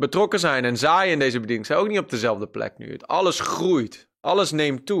betrokken zijn en zaaien in deze bediening zijn ook niet op dezelfde plek nu. Alles groeit. Alles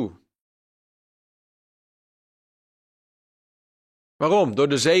neemt toe. Waarom? Door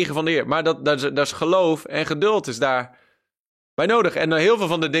de zegen van de Heer. Maar dat is geloof en geduld is daar bij nodig. En heel veel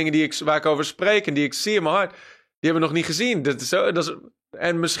van de dingen waar ik over spreek en die ik zie in mijn hart, die hebben we nog niet gezien.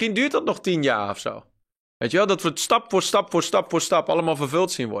 En misschien duurt dat nog 10 jaar of zo. Weet je wel? Dat we het stap voor stap allemaal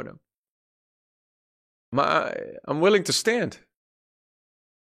vervuld zien worden. Maar I'm willing to stand.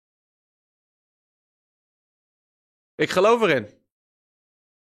 Ik geloof erin.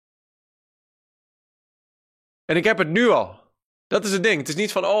 En ik heb het nu al. Dat is het ding. Het is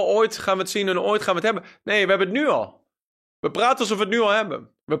niet van, ooit gaan we het zien en ooit gaan we het hebben. Nee, we hebben het nu al. We praten alsof we het nu al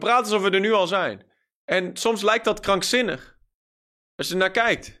hebben. We praten alsof we er nu al zijn. En soms lijkt dat krankzinnig. Als je er naar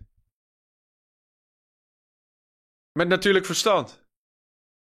kijkt. Met natuurlijk verstand.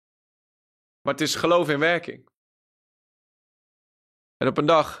 Maar het is geloof in werking. En op een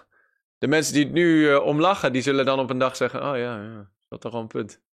dag, de mensen die het nu om lachen, die zullen dan op een dag zeggen, oh ja, dat is toch wel een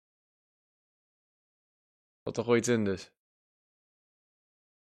punt. Dat toch wel iets in dus.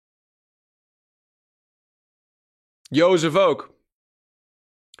 Jozef ook.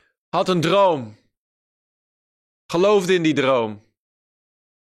 Had een droom. Geloofde in die droom.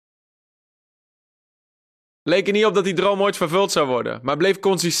 Leek er niet op dat die droom ooit vervuld zou worden, maar bleef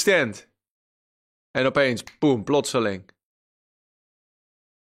consistent. En opeens, boem, plotseling.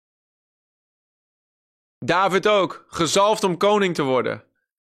 David ook, gezalfd om koning te worden.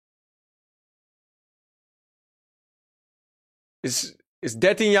 Is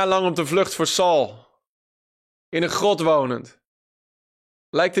 13 jaar lang op de vlucht voor Saul. In een grot wonend.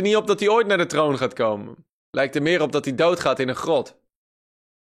 Lijkt er niet op dat hij ooit naar de troon gaat komen. Lijkt er meer op dat hij doodgaat in een grot.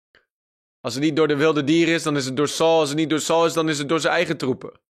 Als het niet door de wilde dieren is, dan is het door Saul. Als het niet door Saul is, dan is het door zijn eigen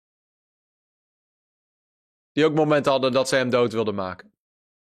troepen. Die ook momenten hadden dat ze hem dood wilden maken.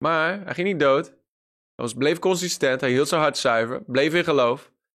 Maar hij ging niet dood. Hij bleef consistent. Hij hield zijn hart zuiver. Bleef in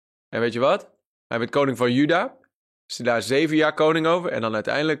geloof. En weet je wat? Hij werd koning van Juda. Is hij daar 7 jaar koning over. En dan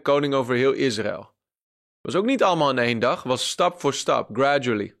uiteindelijk koning over heel Israël. Was ook niet allemaal in 1 dag. Was stap voor stap.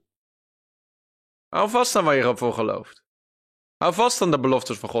 Gradually. Hou vast aan waar je voor gelooft. Hou vast aan de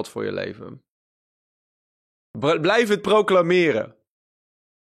beloftes van God voor je leven. Blijf het proclameren.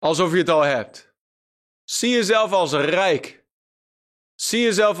 Alsof je het al hebt. Zie jezelf als rijk. Zie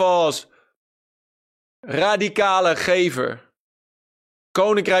jezelf als radicale gever.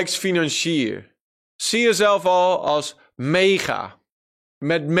 Koninkrijksfinancier. Zie jezelf al als mega.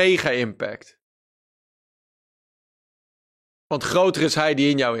 Met mega impact. Want groter is hij die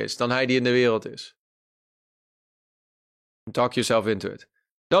in jou is dan hij die in de wereld is. Talk yourself into it.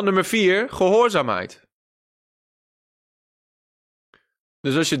 Dan nummer 4, gehoorzaamheid.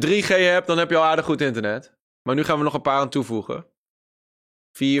 Dus als je 3G hebt, dan heb je al aardig goed internet. Maar nu gaan we nog een paar aan toevoegen.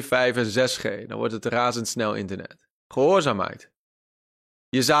 4, 5 en 6G. Dan wordt het razendsnel internet. Gehoorzaamheid.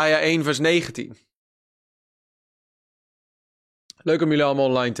 Jesaja 1 vers 19. Leuk om jullie allemaal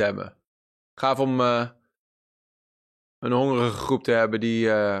online te hebben. Gaaf om een hongerige groep te hebben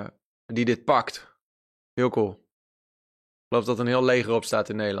die dit pakt. Heel cool. Ik geloof dat er een heel leger op staat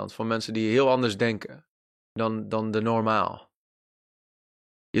in Nederland. Van mensen die heel anders denken dan de normaal.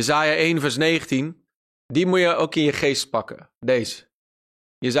 Jesaja 1 vers 19. Die moet je ook in je geest pakken. Deze.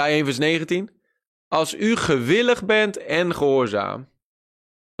 Jesaja 1 vers 19. Als u gewillig bent en gehoorzaam,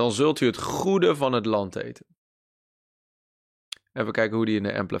 dan zult u het goede van het land eten. Even kijken hoe die in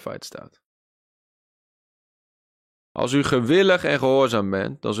de Amplified staat. Als u gewillig en gehoorzaam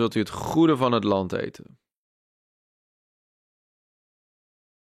bent, dan zult u het goede van het land eten.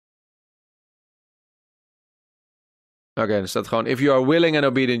 Oké, er staat gewoon, if you are willing and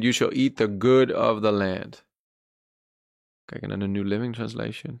obedient, you shall eat the good of the land. Kijk naar de New Living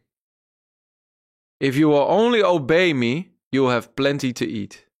Translation. If you will only obey me, you will have plenty to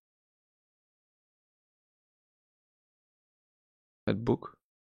eat. Het boek.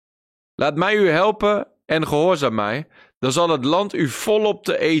 Laat mij u helpen en gehoorzaam mij, dan zal het land u volop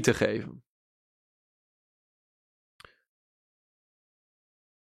te eten geven.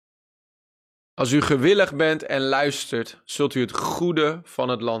 Als u gewillig bent en luistert, zult u het goede van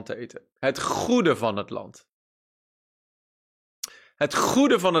het land eten. Het goede van het land. Het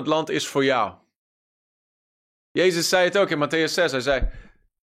goede van het land is voor jou. Jezus zei het ook in Mattheüs 6. Hij zei,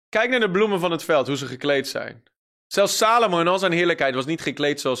 kijk naar de bloemen van het veld, hoe ze gekleed zijn. Zelfs Salomo in al zijn heerlijkheid was niet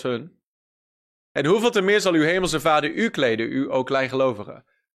gekleed zoals hun. En hoeveel te meer zal uw hemelse vader u kleden, u ook kleingelovigen.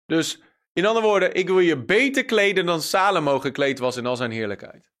 Dus, in andere woorden, ik wil je beter kleden dan Salomo gekleed was in al zijn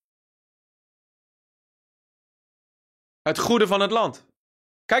heerlijkheid. Het goede van het land.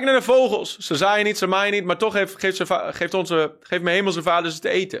 Kijk naar de vogels. Ze zaaien niet, ze maaien niet, maar toch geeft mijn hemelse vader ze te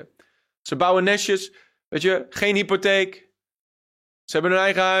eten. Ze bouwen nestjes, weet je, geen hypotheek. Ze hebben hun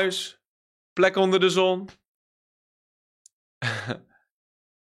eigen huis, plek onder de zon.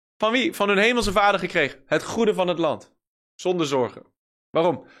 Van wie? Van hun hemelse vader gekregen. Het goede van het land. Zonder zorgen.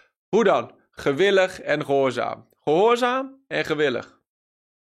 Waarom? Hoe dan? Gewillig en gehoorzaam. Gehoorzaam en gewillig.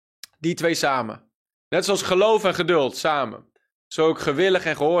 Die twee samen. Net zoals geloof en geduld samen. Zo ook gewillig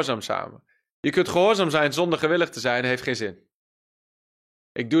en gehoorzaam samen. Je kunt gehoorzaam zijn zonder gewillig te zijn, heeft geen zin.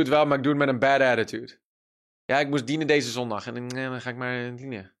 Ik doe het wel, maar ik doe het met een bad attitude. Ja, ik moest dienen deze zondag en dan ga ik maar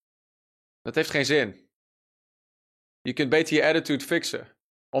dienen. Dat heeft geen zin. Je kunt beter je attitude fixen.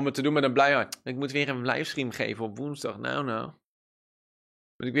 Om het te doen met een blij hart. Ik moet weer een livestream geven op woensdag. Nou.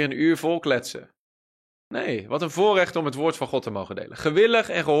 Moet ik weer een uur vol kletsen. Nee, wat een voorrecht om het woord van God te mogen delen. Gewillig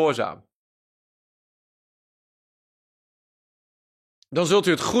en gehoorzaam. Dan zult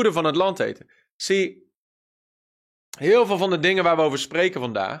u het goede van het land eten. Zie, heel veel van de dingen waar we over spreken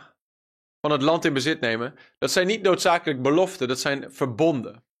vandaag, van het land in bezit nemen, dat zijn niet noodzakelijk beloften, dat zijn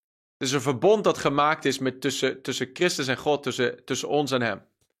verbonden. Het is een verbond dat gemaakt is tussen Christus en God, tussen ons en hem.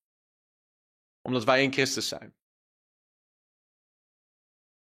 Omdat wij in Christus zijn.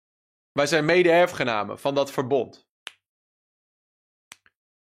 Wij zijn mede-erfgenamen van dat verbond.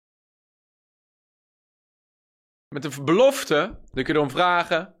 Met een belofte, dan kun je om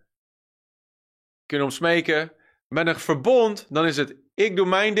vragen, kun je om smeken. Met een verbond, dan is het, ik doe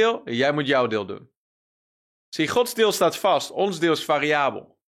mijn deel en jij moet jouw deel doen. Zie, Gods deel staat vast, ons deel is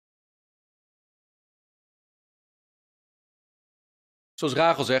variabel. Zoals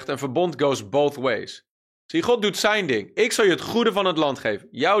Rachel zegt, een verbond goes both ways. Zie, God doet zijn ding. Ik zal je het goede van het land geven.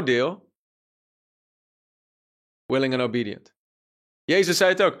 Jouw deel, willing and obedient. Jezus zei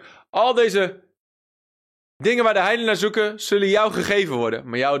het ook. Al deze dingen waar de heidenen naar zoeken, zullen jou gegeven worden.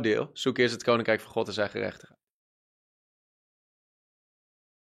 Maar jouw deel, zoek eerst het koninkrijk van God en zijn gerechtigheid.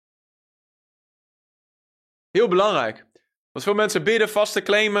 Heel belangrijk. Want veel mensen bidden, vasten,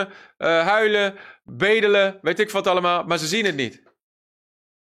 claimen, huilen, bedelen, weet ik wat allemaal, maar ze zien het niet.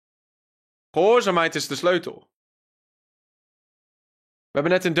 Gehoorzaamheid is de sleutel. We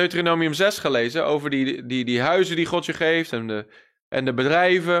hebben net in Deuteronomium 6 gelezen over die huizen die God je geeft en de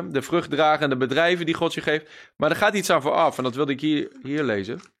bedrijven, de vruchtdragende bedrijven die God je geeft. Maar er gaat iets aan vooraf en dat wilde ik hier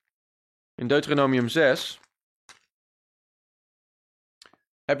lezen. In Deuteronomium 6.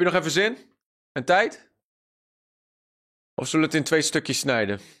 Heb je nog even zin en tijd? Of zullen we het in 2 stukjes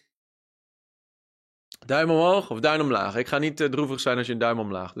snijden? Duim omhoog of duim omlaag? Ik ga niet droevig zijn als je een duim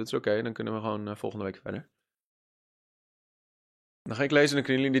omlaag doet. Is oké, dan kunnen we gewoon volgende week verder. Dan ga ik lezen en dan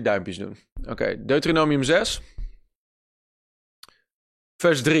kunnen jullie die duimpjes doen. Oké, Deuteronomium 6.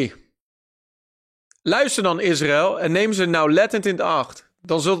 Vers 3. Luister dan Israël en neem ze nauwlettend in acht.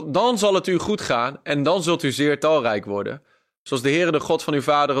 Dan zal het u goed gaan en dan zult u zeer talrijk worden. Zoals de Heere de God van uw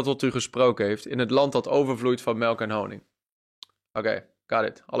vaderen tot u gesproken heeft. In het land dat overvloeit van melk en honing. Oké, got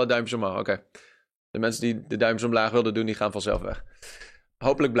it. Alle duimpjes omhoog. Oké. De mensen die de duimpjes omlaag wilden doen, die gaan vanzelf weg.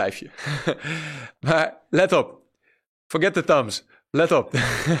 Hopelijk blijf je. Maar let op. Forget the thumbs. Let op.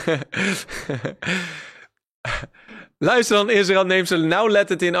 Luister dan Israël, neem ze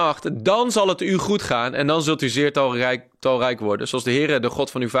nauwlettend in acht. Dan zal het u goed gaan en dan zult u zeer talrijk worden. Zoals de Heere, de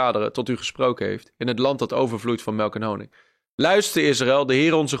God van uw vaderen, tot u gesproken heeft. In het land dat overvloeit van melk en honing. Luister Israël, de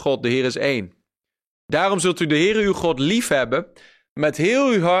Heere onze God, de Heer is één. Daarom zult u de Heere uw God lief hebben. Met heel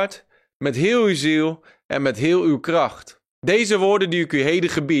uw hart, met heel uw ziel en met heel uw kracht. Deze woorden die ik u heden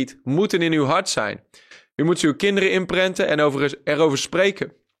gebied, moeten in uw hart zijn. U moet ze uw kinderen inprenten en erover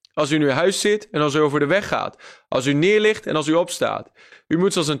spreken. Als u in uw huis zit en als u over de weg gaat. Als u neerligt en als u opstaat. U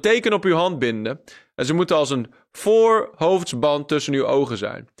moet ze als een teken op uw hand binden. En ze moeten als een voorhoofdsband tussen uw ogen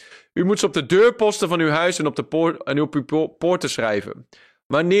zijn. U moet ze op de deurposten van uw huis en op uw poorten schrijven.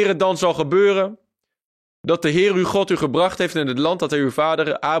 Wanneer het dan zal gebeuren dat de Heer uw God u gebracht heeft in het land dat hij uw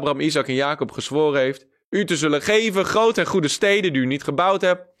vaderen Abraham, Isaac en Jacob gezworen heeft, u te zullen geven grote en goede steden die u niet gebouwd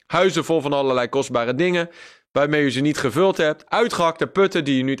hebt, huizen vol van allerlei kostbare dingen, waarmee u ze niet gevuld hebt, uitgehakte putten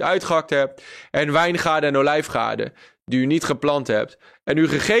die u niet uitgehakt hebt, en wijngaarden en olijfgaarden die u niet geplant hebt, en u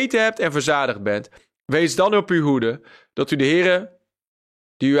gegeten hebt en verzadigd bent. Wees dan op uw hoede, dat u de Heere,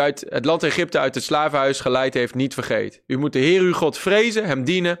 die u uit het land Egypte uit het slavenhuis geleid heeft, niet vergeet. U moet de Heer uw God vrezen, hem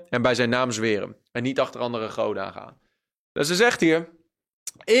dienen en bij zijn naam zweren. En niet achter andere goden aangaan. Dus ze zegt hier,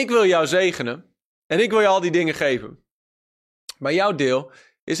 ik wil jou zegenen en ik wil je al die dingen geven. Maar jouw deel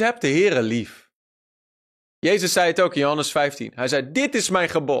is, heb de Heere lief. Jezus zei het ook in Johannes 15. Hij zei, dit is mijn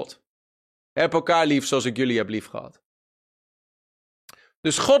gebod. Heb elkaar lief zoals ik jullie heb lief gehad.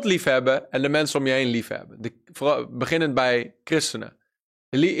 Dus God liefhebben en de mensen om je heen liefhebben. Beginnend bij christenen.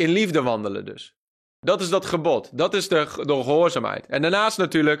 In liefde wandelen dus. Dat is dat gebod. Dat is de gehoorzaamheid. En daarnaast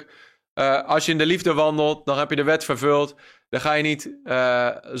natuurlijk, als je in de liefde wandelt, dan heb je de wet vervuld. Dan ga je niet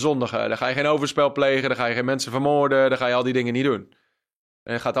zondigen. Dan ga je geen overspel plegen. Dan ga je geen mensen vermoorden. Dan ga je al die dingen niet doen.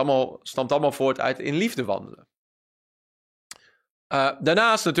 En het stamt allemaal voort uit in liefde wandelen.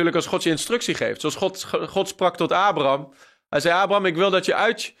 Daarnaast natuurlijk als God je instructie geeft. Zoals God sprak tot Abraham. Hij zei, Abraham, ik wil dat je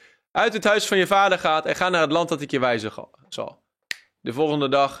uit het huis van je vader gaat en ga naar het land dat ik je wijzen zal. De volgende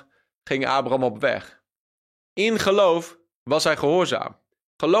dag ging Abraham op weg. In geloof was hij gehoorzaam.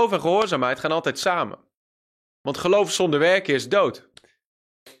 Geloof en gehoorzaamheid gaan altijd samen. Want geloof zonder werken is dood.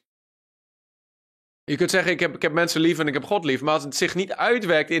 Je kunt zeggen, ik heb mensen lief en ik heb God lief. Maar als het zich niet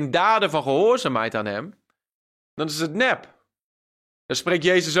uitwerkt in daden van gehoorzaamheid aan hem, dan is het nep. Daar spreekt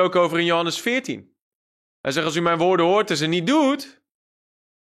Jezus ook over in Johannes 14. Hij zegt, als u mijn woorden hoort en ze niet doet,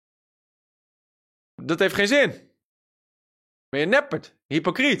 dat heeft geen zin. Ben je neppert,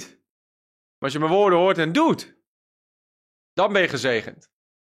 hypocriet. Maar als je mijn woorden hoort en doet, dan ben je gezegend.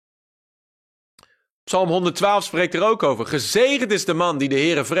 Psalm 112 spreekt er ook over. Gezegend is de man die de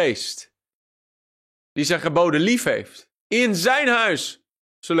Heere vreest. Die zijn geboden lief heeft. In zijn huis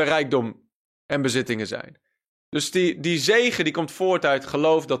zullen rijkdom en bezittingen zijn. Dus die zegen die komt voort uit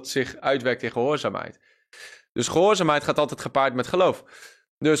geloof dat zich uitwerkt in gehoorzaamheid. Dus gehoorzaamheid gaat altijd gepaard met geloof.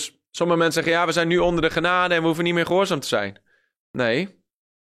 Dus sommige mensen zeggen, ja, we zijn nu onder de genade en we hoeven niet meer gehoorzaam te zijn. Nee,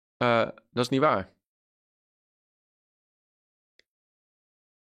 dat is niet waar.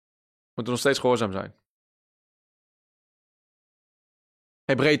 We moeten nog steeds gehoorzaam zijn.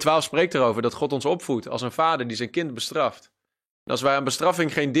 Hebreeën 12 spreekt erover dat God ons opvoedt als een vader die zijn kind bestraft. En als wij aan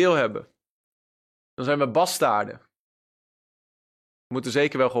bestraffing geen deel hebben, dan zijn we bastaarden. We moeten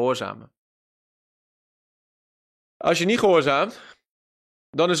zeker wel gehoorzamen. Als je niet gehoorzaamt,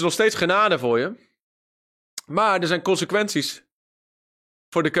 dan is er nog steeds genade voor je. Maar er zijn consequenties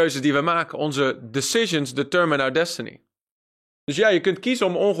voor de keuzes die we maken. Onze decisions determine our destiny. Dus ja, je kunt kiezen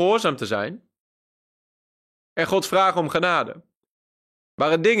om ongehoorzaam te zijn. En God vragen om genade.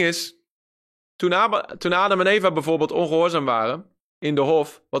 Maar het ding is, toen Adam en Eva bijvoorbeeld ongehoorzaam waren in de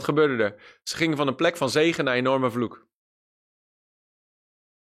hof, wat gebeurde er? Ze gingen van een plek van zegen naar enorme vloek.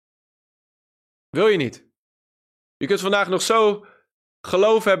 Wil je niet. Je kunt vandaag nog zo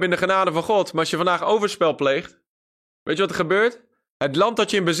geloof hebben in de genade van God, maar als je vandaag overspel pleegt, weet je wat er gebeurt? Het land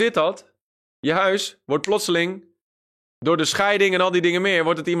dat je in bezit had, je huis, wordt plotseling door de scheiding en al die dingen meer,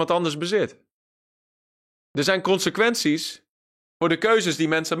 wordt het iemand anders bezit. Er zijn consequenties voor de keuzes die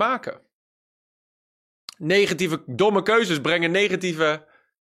mensen maken. Negatieve, domme keuzes brengen negatieve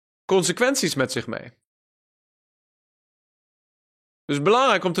consequenties met zich mee. Dus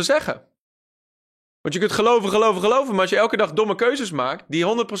belangrijk om te zeggen. Want je kunt geloven, maar als je elke dag domme keuzes maakt,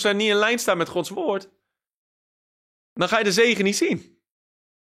 die 100% niet in lijn staan met Gods woord, dan ga je de zegen niet zien.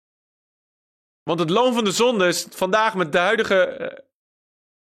 Want het loon van de zonde is vandaag met de huidige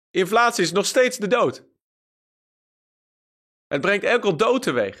inflatie is nog steeds de dood. Het brengt enkel dood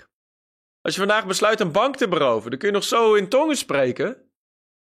teweeg. Als je vandaag besluit een bank te beroven, dan kun je nog zo in tongen spreken,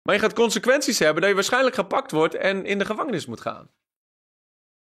 maar je gaat consequenties hebben dat je waarschijnlijk gepakt wordt en in de gevangenis moet gaan.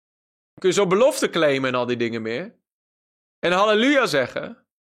 Dan kun je zo belofte claimen en al die dingen meer. En halleluja zeggen,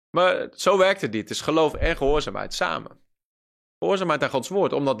 maar zo werkt het niet. Het is geloof en gehoorzaamheid samen. Gehoorzaamheid aan Gods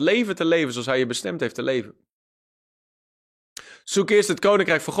woord, om dat leven te leven zoals hij je bestemd heeft te leven. Zoek eerst het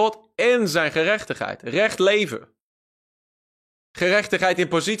koninkrijk van God en zijn gerechtigheid. Recht leven. Gerechtigheid in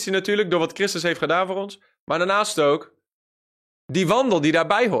positie natuurlijk, door wat Christus heeft gedaan voor ons. Maar daarnaast ook die wandel die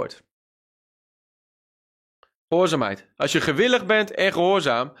daarbij hoort. Gehoorzaamheid. Als je gewillig bent en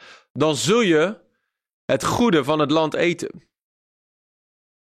gehoorzaam, dan zul je het goede van het land eten.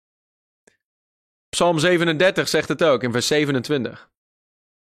 Psalm 37 zegt het ook in vers 27.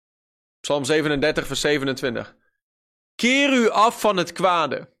 Psalm 37 vers 27. Keer u af van het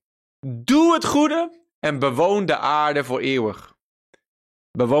kwade. Doe het goede en bewoon de aarde voor eeuwig.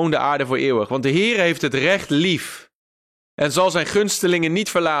 Bewoon de aarde voor eeuwig. Want de Heer heeft het recht lief en zal zijn gunstelingen niet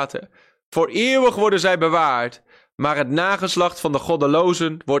verlaten. Voor eeuwig worden zij bewaard, maar het nageslacht van de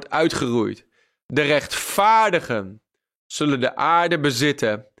goddelozen wordt uitgeroeid. De rechtvaardigen zullen de aarde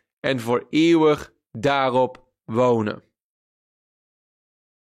bezitten en voor eeuwig daarop wonen.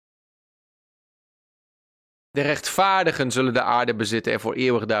 De rechtvaardigen zullen de aarde bezitten en voor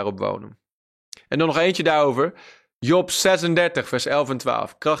eeuwig daarop wonen. En dan nog eentje daarover. Job 36, vers 11 en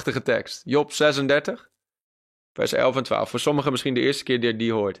 12. Krachtige tekst. Job 36, vers 11 en 12. Voor sommigen misschien de eerste keer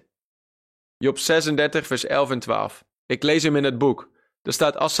die hoort. Job 36, vers 11 en 12. Ik lees hem in het boek. Er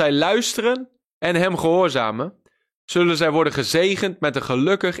staat, als zij luisteren en hem gehoorzamen, zullen zij worden gezegend met een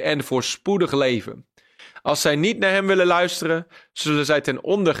gelukkig en voorspoedig leven. Als zij niet naar hem willen luisteren, zullen zij ten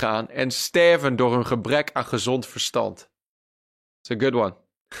onder gaan en sterven door hun gebrek aan gezond verstand. That's a good one.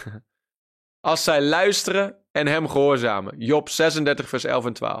 Als zij luisteren en hem gehoorzamen. Job 36, vers 11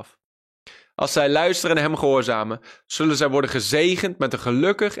 en 12. Als zij luisteren en hem gehoorzamen, zullen zij worden gezegend met een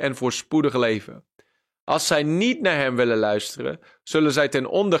gelukkig en voorspoedig leven. Als zij niet naar hem willen luisteren, zullen zij ten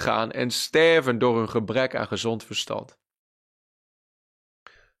onder gaan en sterven door hun gebrek aan gezond verstand.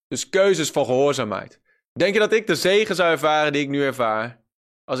 Dus keuzes van gehoorzaamheid. Denk je dat ik de zegen zou ervaren die ik nu ervaar,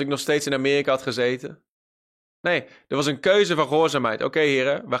 als ik nog steeds in Amerika had gezeten? Nee, er was een keuze van gehoorzaamheid. Oké,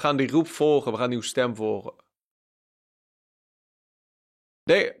 heren, we gaan die roep volgen, we gaan uw stem volgen.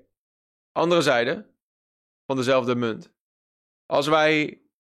 De andere zijde van dezelfde munt. Als wij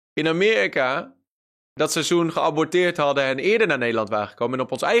in Amerika dat seizoen geaborteerd hadden en eerder naar Nederland waren gekomen en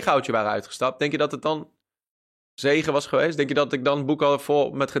op ons eigen houtje waren uitgestapt, denk je dat het dan zegen was geweest? Denk je dat ik dan een boek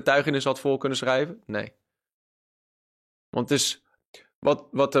al met getuigenis had vol kunnen schrijven? Nee. Want het is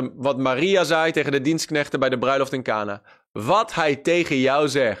wat Maria zei tegen de dienstknechten bij de bruiloft in Cana. Wat hij tegen jou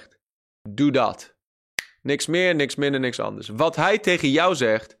zegt, doe dat. Niks meer, niks minder, niks anders. Wat hij tegen jou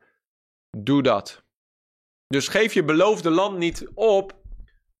zegt, doe dat. Dus geef je beloofde land niet op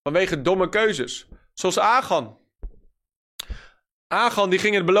vanwege domme keuzes. Zoals Achan. Achan die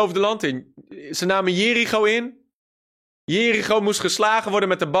ging het beloofde land in. Ze namen Jericho in. Jericho moest geslagen worden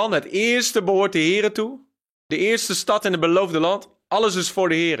met de ban. Het eerste behoort de Here toe. De eerste stad in het beloofde land. Alles is voor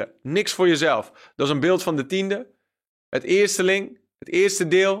de Here. Niks voor jezelf. Dat is een beeld van de tiende. Het eersteling, het eerste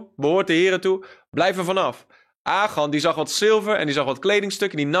deel, behoort de Here toe. Blijf er vanaf. Achan die zag wat zilver en die zag wat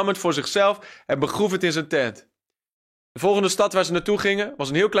kledingstukken. Die nam het voor zichzelf en begroef het in zijn tent. De volgende stad waar ze naartoe gingen was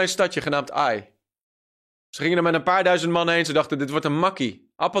een heel klein stadje genaamd Ai. Ze gingen er met een paar duizend man heen. Ze dachten, dit wordt een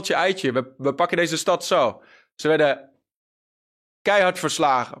makkie. Appeltje, eitje. We pakken deze stad zo. Ze werden keihard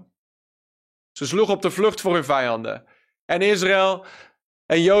verslagen. Ze sloegen op de vlucht voor hun vijanden. En Israël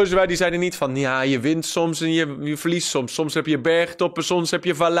en Jozua die zeiden niet van, ja, je wint soms en je verliest soms. Soms heb je bergtoppen, soms heb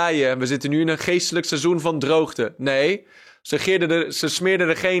je valleien. We zitten nu in een geestelijk seizoen van droogte. Nee, ze smeerden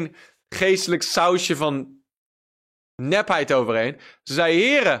er geen geestelijk sausje van nepheid overheen. Ze zei,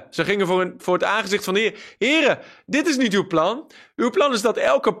 heren, ze gingen voor het aangezicht van de Heer. Heren, dit is niet uw plan. Uw plan is dat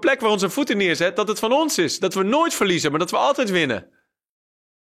elke plek waar onze voeten neerzet, dat het van ons is. Dat we nooit verliezen, maar dat we altijd winnen.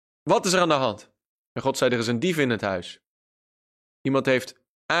 Wat is er aan de hand? En God zei, er is een dief in het huis. Iemand heeft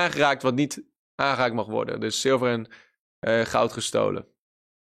aangeraakt wat niet aangeraakt mag worden. Dus zilver en goud gestolen.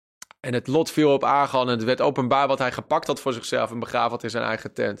 En het lot viel op Achan en het werd openbaar wat hij gepakt had voor zichzelf en begraven had in zijn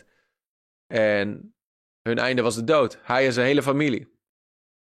eigen tent. En hun einde was de dood. Hij en zijn hele familie.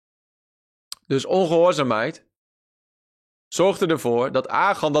 Dus ongehoorzaamheid zorgde ervoor dat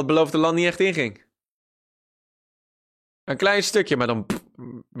Achan dat beloofde land niet echt inging. Een klein stukje, maar dan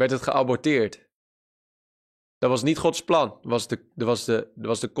werd het geaborteerd. Dat was niet Gods plan. Dat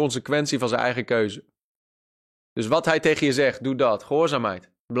was de consequentie van zijn eigen keuze. Dus wat hij tegen je zegt, doe dat.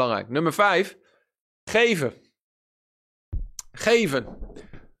 Gehoorzaamheid. Belangrijk. Nummer 5. Geven. Geven.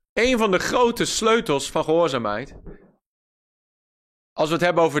 Een van de grote sleutels van gehoorzaamheid. Als we het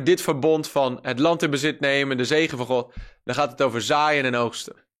hebben over dit verbond van het land in bezit nemen, de zegen van God, dan gaat het over zaaien en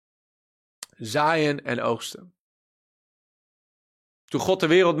oogsten. Zaaien en oogsten. Toen God de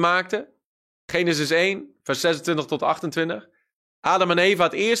wereld maakte, Genesis 1, vers 26 tot 28. Adam en Eva,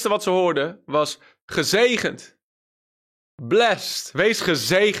 het eerste wat ze hoorden was gezegend. Blessed. Wees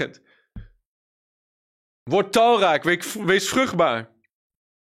gezegend. Word talrijk. Wees vruchtbaar.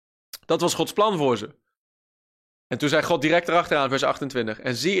 Dat was Gods plan voor ze. En toen zei God direct erachteraan, vers 28.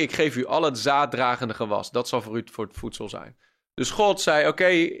 En zie, ik geef u al het zaaddragende gewas. Dat zal voor u voor het voedsel zijn. Dus God zei, oké,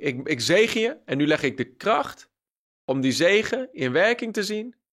 ik zegen je. En nu leg ik de kracht om die zegen in werking te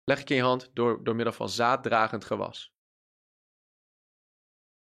zien. Leg ik in je hand door middel van zaaddragend gewas.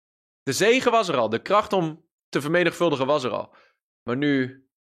 De zegen was er al. De kracht om te vermenigvuldigen was er al. Maar nu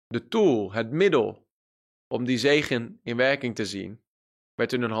de tool, het middel om die zegen in werking te zien,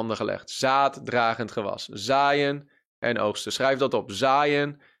 werd in hun handen gelegd. Zaaddragend gewas. Zaaien en oogsten. Schrijf dat op.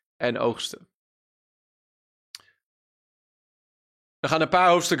 Zaaien en oogsten. We gaan een paar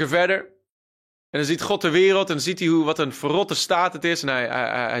hoofdstukken verder. En dan ziet God de wereld en dan ziet hij wat een verrotte staat het is. En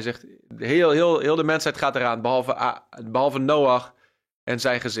hij zegt, heel de mensheid gaat eraan, behalve Noach en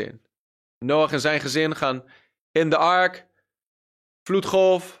zijn gezin. Noach en zijn gezin gaan in de ark,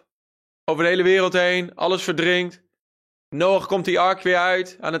 vloedgolf, over de hele wereld heen, alles verdrinkt. Noach komt die ark weer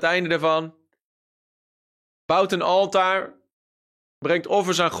uit, aan het einde daarvan. Bouwt een altaar, brengt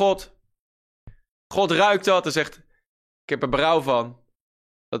offers aan God. God ruikt dat en zegt, ik heb er berouw van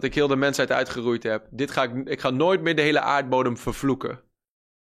dat ik heel de mensheid uitgeroeid heb. Ik ga nooit meer de hele aardbodem vervloeken.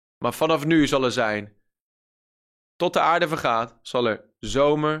 Maar vanaf nu zal er zijn, tot de aarde vergaat, zal er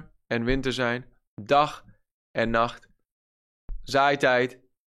zomer en winter zijn, dag en nacht, zaaitijd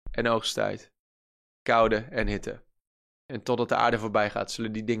en oogsttijd, koude en hitte. En totdat de aarde voorbij gaat,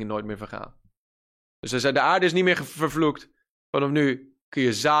 zullen die dingen nooit meer vergaan. Dus hij zei, de aarde is niet meer vervloekt. Vanaf nu kun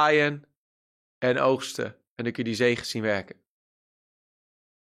je zaaien en oogsten. En dan kun je die zegen zien werken.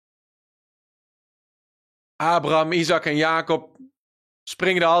 Abraham, Isaac en Jacob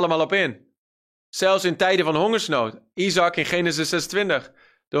springen er allemaal op in. Zelfs in tijden van hongersnood. Isaac in Genesis 26.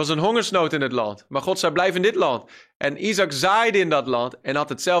 Er was een hongersnood in het land. Maar God zei, blijf in dit land. En Isaac zaaide in dat land en had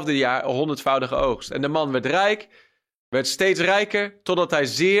hetzelfde jaar 100-voudige oogst. En de man werd rijk, werd steeds rijker, totdat hij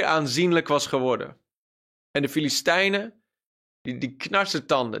zeer aanzienlijk was geworden. En de Filistijnen, die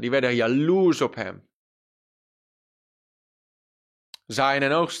knarsetanden, die werden jaloers op hem. Zaaien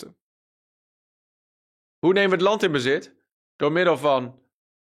en oogsten. Hoe nemen we het land in bezit? Door middel van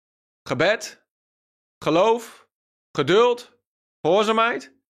gebed, geloof, geduld,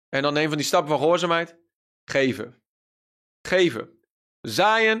 gehoorzaamheid. En dan een van die stappen van gehoorzaamheid, geven. Geven.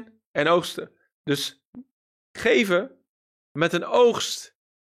 Zaaien en oogsten. Dus geven met een oogst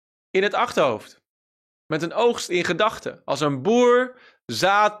in het achterhoofd. Met een oogst in gedachten. Als een boer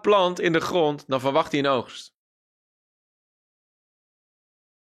zaad plant in de grond, dan verwacht hij een oogst.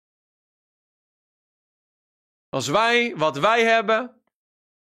 Als wij wat wij hebben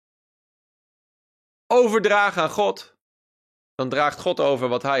overdragen aan God, dan draagt God over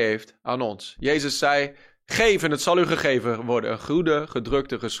wat hij heeft aan ons. Jezus zei, geef en het zal u gegeven worden. Een goede,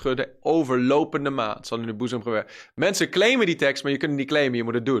 gedrukte, geschudde, overlopende maat zal in de boezem gewerkt. Mensen claimen die tekst, maar je kunt het niet claimen, je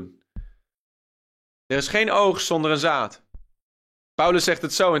moet het doen. Er is geen oogst zonder een zaad. Paulus zegt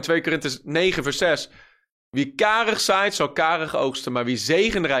het zo in 2 Korinthe 9 vers 6. Wie karig zaait, zal karig oogsten, maar wie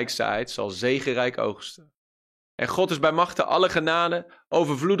zegenrijk zaait, zal zegenrijk oogsten. En God is bij machte alle genade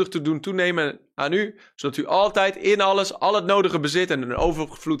overvloedig te doen toenemen aan u, zodat u altijd in alles al het nodige bezit en een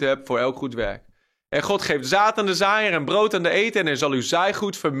overvloed hebt voor elk goed werk. En God geeft zaad aan de zaaier en brood aan de eten en hij zal uw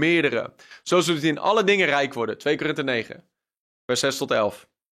zaaigoed vermeerderen. Zo zult u in alle dingen rijk worden. 2 Korinthe 9, vers 6 tot 11.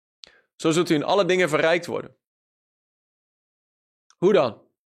 Zo zult u in alle dingen verrijkt worden. Hoe dan?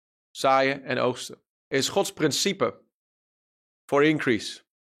 Zaaien en oogsten. Is Gods principe voor increase.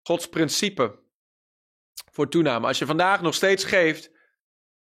 Gods principe voor toename. Als je vandaag nog steeds geeft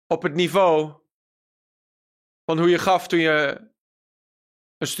op het niveau van hoe je gaf toen je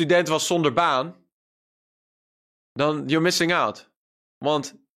een student was zonder baan, dan you're missing out.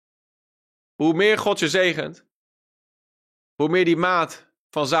 Want hoe meer God je zegent, hoe meer die maat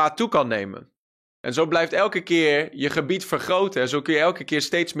van zaad toe kan nemen. En zo blijft elke keer je gebied vergroten. En zo kun je elke keer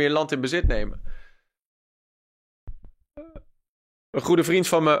steeds meer land in bezit nemen. Een goede vriend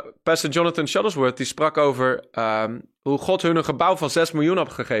van me, pastor Jonathan Shuttlesworth, die sprak over hoe God hun een gebouw van 6 miljoen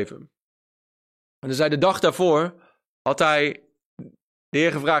had gegeven. En hij zei, de dag daarvoor had hij de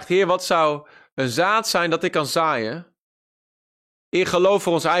Heer gevraagd, Heer, wat zou een zaad zijn dat ik kan zaaien in geloof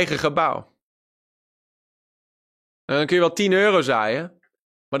voor ons eigen gebouw? En dan kun je wel 10 euro zaaien,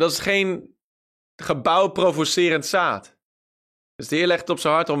 maar dat is geen gebouwprovocerend zaad. Dus de Heer legt het op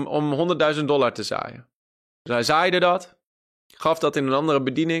zijn hart om $100.000 te zaaien. Dus hij zaaide dat, gaf dat in een andere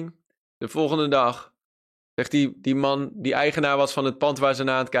bediening. De volgende dag zegt die man, die eigenaar was van het pand waar ze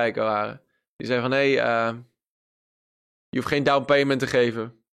naar aan het kijken waren. Die zei van, je hoeft geen down payment te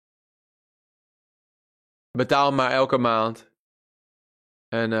geven. Betaal maar elke maand.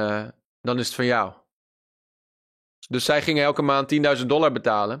 En dan is het van jou. Dus zij gingen elke maand $10.000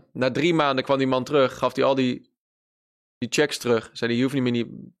 betalen. Na 3 maanden kwam die man terug, gaf hij al die checks terug. Zei hij, je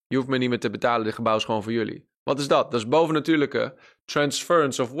hoeft me niet meer te betalen, dit gebouw is gewoon voor jullie. Wat is dat? Dat is bovennatuurlijke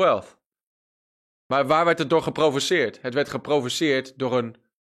transference of wealth. Maar waar werd het door geprovoceerd? Het werd geprovoceerd door een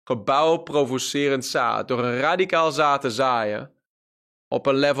gebouwprovocerend zaad. Door een radicaal zaad te zaaien op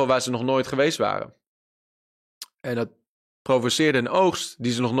een level waar ze nog nooit geweest waren. En dat provoceerde een oogst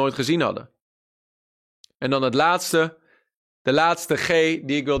die ze nog nooit gezien hadden. En dan de laatste G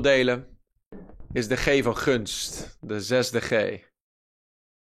die ik wil delen, is de G van gunst. De 6e G.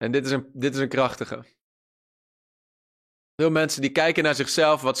 En dit is een krachtige. Veel mensen die kijken naar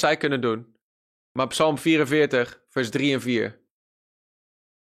zichzelf, wat zij kunnen doen. Maar Psalm 44, vers 3 en 4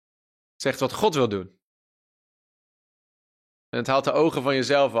 zegt wat God wil doen. En het haalt de ogen van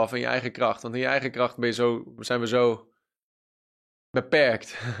jezelf af en je eigen kracht. Want in je eigen kracht zijn we zo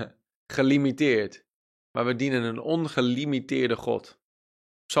beperkt, gelimiteerd. Maar we dienen een ongelimiteerde God.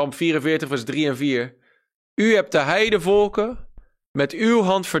 Psalm 44, vers 3 en 4. U hebt de heidevolken met uw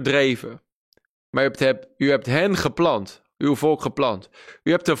hand verdreven. Maar u hebt hen geplant, uw volk geplant.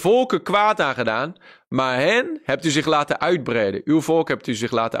 U hebt de volken kwaad aangedaan, maar hen hebt u zich laten uitbreiden. Uw volk hebt u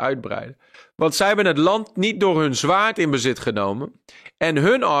zich laten uitbreiden. Want zij hebben het land niet door hun zwaard in bezit genomen. En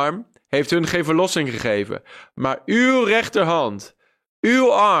hun arm heeft hun geen verlossing gegeven. Maar uw rechterhand,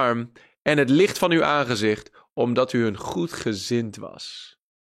 uw arm en het licht van uw aangezicht, omdat u hun goedgezind was.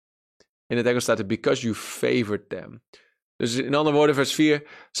 In het Engels staat het, because you favored them. Dus in andere woorden, vers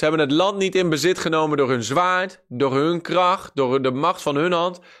 4. Ze hebben het land niet in bezit genomen door hun zwaard, door hun kracht, door de macht van hun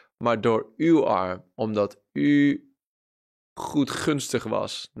hand, maar door uw arm, omdat u goedgunstig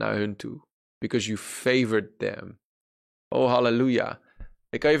was naar hun toe. Because you favored them. Oh, halleluja.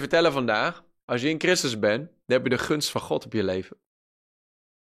 Ik kan je vertellen vandaag, als je in Christus bent, dan heb je de gunst van God op je leven.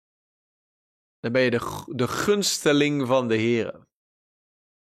 Dan ben je de gunsteling van de Heere.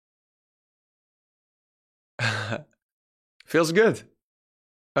 Feels good.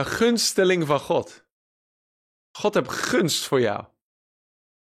 Een gunsteling van God. God heeft gunst voor jou.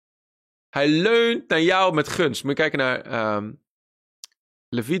 Hij leunt naar jou met gunst. Moet je kijken naar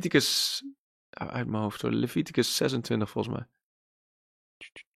Leviticus, uit mijn hoofd hoor, Leviticus 26 volgens mij.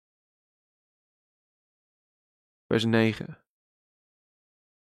 Vers 9.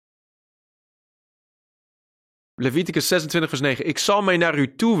 Leviticus 26 vers 9. Ik zal mij naar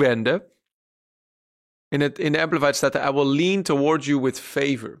u toewenden. In de Amplified staat er, I will lean towards you with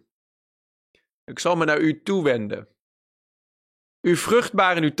favor. Ik zal me naar u toewenden. U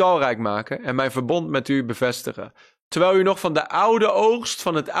vruchtbaar en u talrijk maken en mijn verbond met u bevestigen. Terwijl u nog van de oude oogst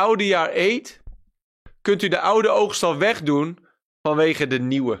van het oude jaar eet, kunt u de oude oogst al wegdoen vanwege de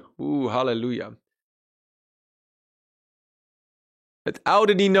nieuwe. Halleluja. Het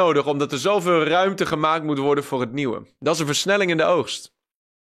oude niet nodig, omdat er zoveel ruimte gemaakt moet worden voor het nieuwe. Dat is een versnelling in de oogst.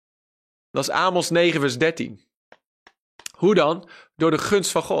 Dat is Amos 9 vers 13. Hoe dan? Door de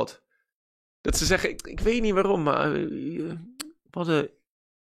gunst van God. Dat ze zeggen, ik weet niet waarom, maar wat een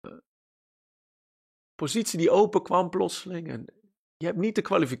positie die open kwam plotseling. En je hebt niet de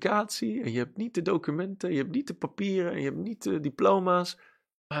kwalificatie, en je hebt niet de documenten, je hebt niet de papieren, en je hebt niet de diploma's.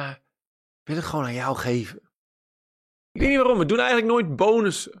 Maar ik wil het gewoon aan jou geven. Ik weet niet waarom, we doen eigenlijk nooit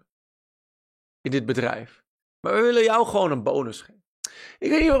bonussen in dit bedrijf. Maar we willen jou gewoon een bonus geven. Ik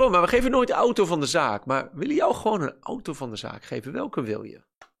weet niet waarom, maar we geven nooit de auto van de zaak. Maar willen jou gewoon een auto van de zaak geven? Welke wil je?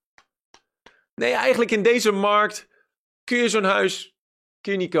 Nee, eigenlijk in deze markt kun je zo'n huis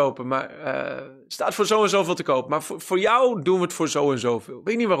kun je niet kopen. Maar staat voor zo en zoveel te koop. Maar voor jou doen we het voor zo en zoveel.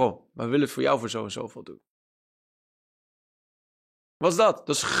 Weet niet waarom, maar we willen het voor jou voor zo en zoveel doen. Wat is dat?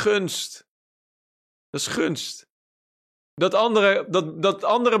 Dat is gunst. Dat is gunst. Dat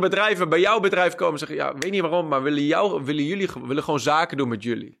andere bedrijven bij jouw bedrijf komen en zeggen, ja, weet niet waarom, maar willen gewoon zaken doen met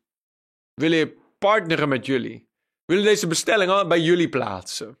jullie. Willen partneren met jullie. Willen deze bestelling bij jullie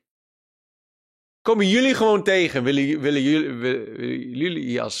plaatsen. Komen jullie gewoon tegen, willen jullie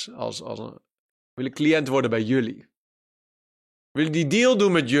willen cliënt worden bij jullie. Willen die deal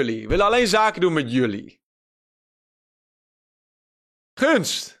doen met jullie. Willen alleen zaken doen met jullie.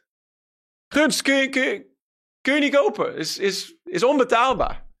 Gunst. Gunst kun je niet kopen. Is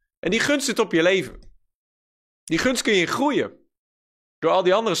onbetaalbaar. En die gunst zit op je leven. Die gunst kun je groeien. Door al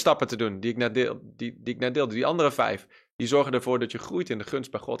die andere stappen te doen die ik net deelde. Die andere 5. Die zorgen ervoor dat je groeit in de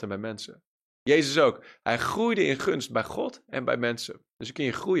gunst bij God en bij mensen. Jezus ook. Hij groeide in gunst bij God en bij mensen. Dus dan kun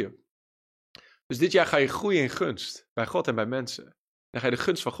je groeien. Dus dit jaar ga je groeien in gunst. Bij God en bij mensen. Dan ga je de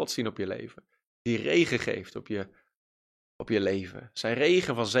gunst van God zien op je leven. Die regen geeft op je leven. Zijn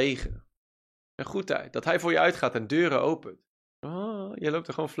regen van zegen. En goedheid. Dat hij voor je uitgaat en deuren opent. Oh, je loopt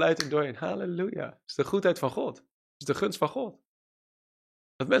er gewoon fluitend doorheen. Halleluja. Het is de goedheid van God. Het is de gunst van God.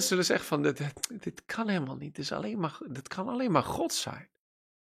 Dat mensen zullen zeggen van, dit kan helemaal niet. Dit kan alleen maar God zijn.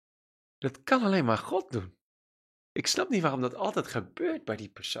 Dat kan alleen maar God doen. Ik snap niet waarom dat altijd gebeurt bij die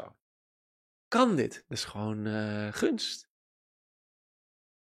persoon. Kan dit? Dat is gewoon gunst.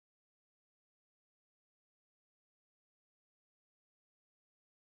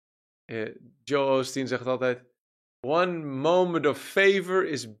 Joel Osteen zegt altijd, one moment of favor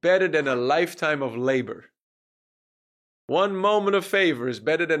is better than a lifetime of labor. One moment of favor is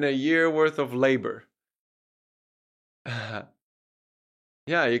better than a year worth of labor.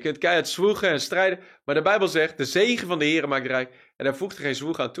 Ja, je kunt keihard zwoegen en strijden, maar de Bijbel zegt, de zegen van de Heer maakt rijk en daar voegt er geen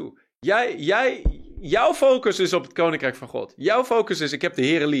zwoeg aan toe. Jouw focus is op het koninkrijk van God. Jouw focus is, ik heb de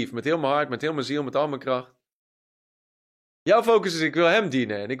Heer lief, met heel mijn hart, met heel mijn ziel, met al mijn kracht. Jouw focus is, ik wil hem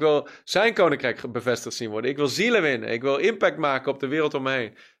dienen en ik wil zijn koninkrijk bevestigd zien worden. Ik wil zielen winnen, ik wil impact maken op de wereld om me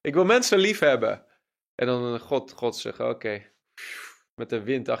heen. Ik wil mensen lief hebben. En dan God zegt, oké, met de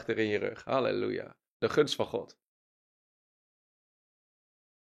wind achter in je rug. Halleluja, de gunst van God.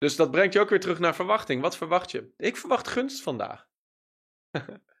 Dus dat brengt je ook weer terug naar verwachting. Wat verwacht je? Ik verwacht gunst vandaag.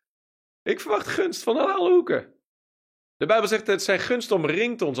 Ik verwacht gunst van alle hoeken. De Bijbel zegt dat zijn gunst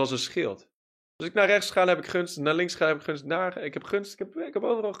omringt ons als een schild. Als ik naar rechts ga, heb ik gunst. Naar links ga, heb ik gunst. Ik heb gunst. Ik heb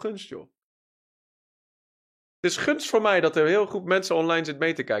overal gunst, joh. Het is gunst voor mij dat er heel goed mensen online zitten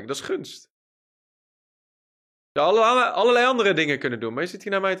mee te kijken. Dat is gunst. Je allerlei andere dingen kunnen doen, maar je zit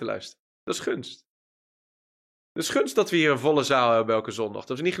hier naar mij te luisteren. Dat is gunst. Het is gunst dat we hier een volle zaal hebben elke zondag.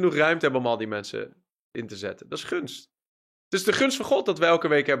 Dat we niet genoeg ruimte hebben om al die mensen in te zetten. Dat is gunst. Het is de gunst van God dat we elke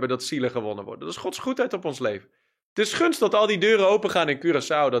week hebben dat zielen gewonnen worden. Dat is Gods goedheid op ons leven. Het is gunst dat al die deuren open gaan in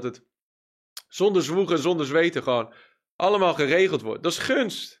Curaçao. Dat het zonder zwoegen, zonder zweten gewoon allemaal geregeld wordt. Dat is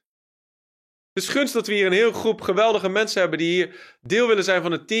gunst. Het is gunst dat we hier een heel groep geweldige mensen hebben die hier deel willen zijn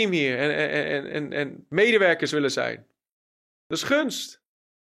van het team hier. En medewerkers willen zijn. Dat is gunst.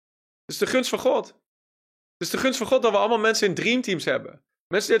 Het is de gunst van God. Het is de gunst van God dat we allemaal mensen in dreamteams hebben.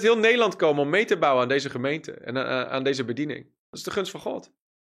 Mensen die uit heel Nederland komen om mee te bouwen aan deze gemeente en aan deze bediening. Dat is de gunst van God.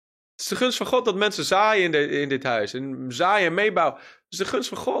 Het is de gunst van God dat mensen zaaien in dit huis. En zaaien en meebouwen. Dat is de gunst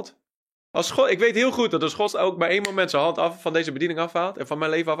van God. Als God. Ik weet heel goed dat als God ook maar één moment zijn hand van deze bediening afhaalt. En van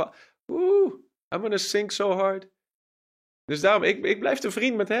mijn leven afhaalt. I'm gonna sing so hard. Dus daarom, ik blijf te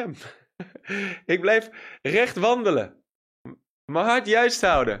vriend met hem. Ik blijf recht wandelen. Mijn hart juist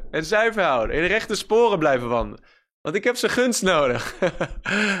houden. En zuiver houden. In de rechte sporen blijven wandelen. Want ik heb zijn gunst nodig.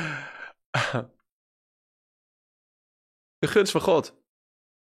 De gunst van God.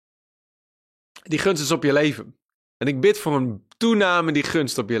 Die gunst is op je leven. En ik bid voor een toename in die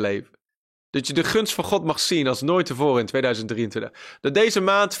gunst op je leven. Dat je de gunst van God mag zien als nooit tevoren in 2023. Dat deze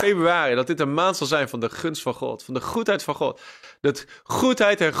maand, februari, dat dit een maand zal zijn van de gunst van God. Van de goedheid van God. Dat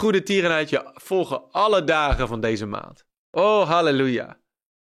goedheid en goede tierenheid je volgen alle dagen van deze maand. Oh, halleluja.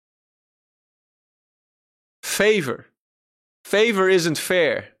 Favor. Favor isn't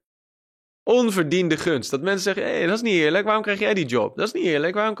fair. Onverdiende gunst. Dat mensen zeggen, hé, dat is niet eerlijk. Waarom krijg jij die job? Dat is niet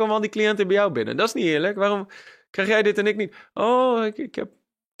eerlijk. Waarom komen al die cliënten bij jou binnen? Dat is niet eerlijk. Waarom krijg jij dit en ik niet? Oh, ik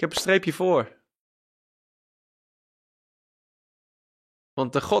heb een streepje voor.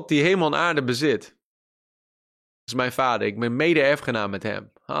 Want de God die hemel en aarde bezit, is mijn vader. Ik ben mede-erfgenaam met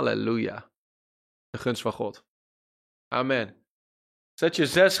hem. Halleluja. De gunst van God. Amen. Zet je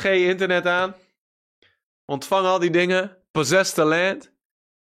 6G internet aan. Ontvang al die dingen. Possess the land.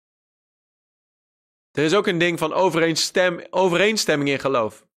 Er is ook een ding van overeenstemming in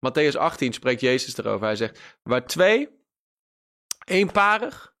geloof. Mattheüs 18 spreekt Jezus erover. Hij zegt, waar 2,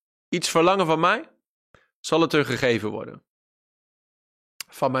 eenparig, iets verlangen van mij, zal het hun gegeven worden.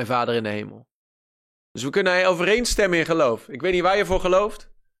 Van mijn Vader in de hemel. Dus we kunnen overeenstemmen in geloof. Ik weet niet waar je voor gelooft.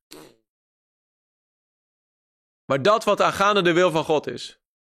 Maar dat wat aangaande de wil van God is.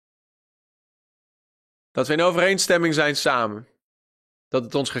 Dat we in overeenstemming zijn samen. Dat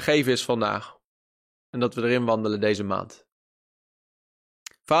het ons gegeven is vandaag. En dat we erin wandelen deze maand.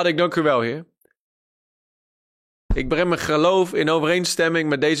 Vader, ik dank u wel, Heer. Ik breng mijn geloof in overeenstemming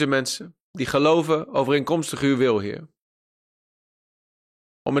met deze mensen. Die geloven overeenkomstig uw wil, Heer.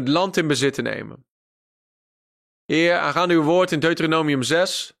 Om het land in bezit te nemen. Heer, aangaande uw woord in Deuteronomium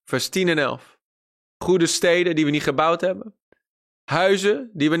 6, vers 10 en 11. Goede steden die we niet gebouwd hebben.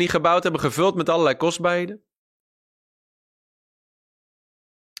 Huizen die we niet gebouwd hebben, gevuld met allerlei kostbaarheden.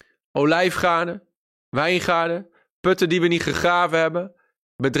 Olijfgaarden, wijngaarden, putten die we niet gegraven hebben.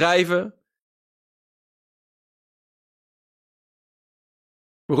 Bedrijven.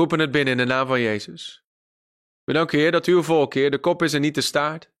 We roepen het binnen in de naam van Jezus. We danken, Heer, dat uw volk, Heer, de kop is en niet de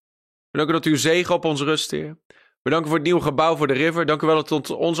staart. We danken dat uw zegen op ons rust, Heer. We danken voor het nieuwe gebouw voor de River. Dank u wel dat het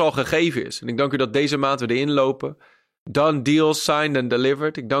ons al gegeven is. En ik dank u dat deze maand we erin lopen. Done deal, signed and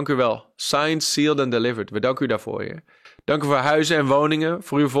delivered. Ik dank u wel. Signed, sealed and delivered. We danken u daarvoor, Heer. Dank u voor huizen en woningen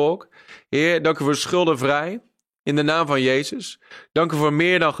voor uw volk. Heer, dank u voor schuldenvrij. In de naam van Jezus. Dank u voor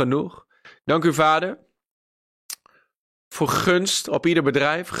meer dan genoeg. Dank u, Vader. Voor gunst op ieder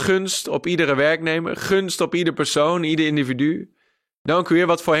bedrijf. Gunst op iedere werknemer. Gunst op ieder persoon, ieder individu. Dank u, Heer,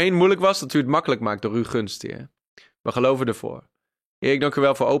 wat voorheen moeilijk was, dat u het makkelijk maakt door uw gunst, Heer. We geloven ervoor. Heer, ik dank u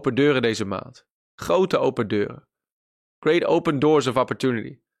wel voor open deuren deze maand. Grote open deuren. Great open doors of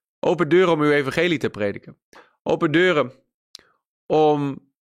opportunity. Open deuren om uw evangelie te prediken. Open deuren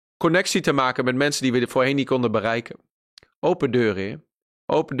om connectie te maken met mensen die we voorheen niet konden bereiken. Open deuren, Heer.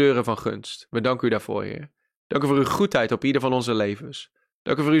 Open deuren van gunst. We danken u daarvoor, Heer. Dank u voor uw goedheid op ieder van onze levens.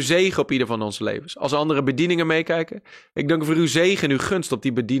 Dank u voor uw zegen op ieder van onze levens. Als andere bedieningen meekijken, ik dank u voor uw zegen en uw gunst op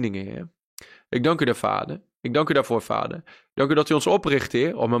die bedieningen, Heer. Ik dank u daar, Vader. Ik dank u daarvoor, Vader. Dank u dat u ons opricht,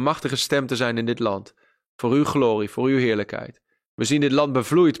 Heer, om een machtige stem te zijn in dit land. Voor uw glorie, voor uw heerlijkheid. We zien dit land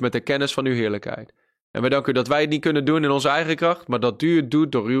bevloeid met de kennis van uw heerlijkheid. En we danken u dat wij het niet kunnen doen in onze eigen kracht, maar dat u het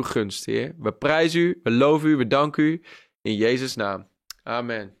doet door uw gunst, Heer. We prijzen u, we loven u, we danken u. In Jezus' naam.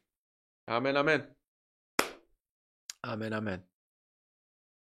 Amen. Amen, amen. Amen, amen.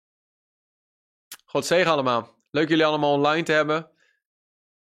 God zegen allemaal. Leuk jullie allemaal online te hebben.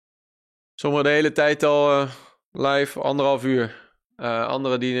 Sommigen de hele tijd al live, 1,5 uur.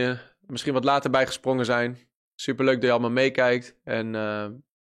 Anderen die misschien wat later bijgesprongen zijn. Superleuk dat je allemaal meekijkt. En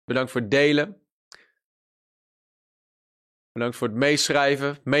bedankt voor het delen. Bedankt voor het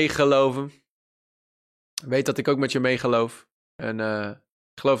meeschrijven, meegeloven. Weet dat ik ook met je meegeloof. En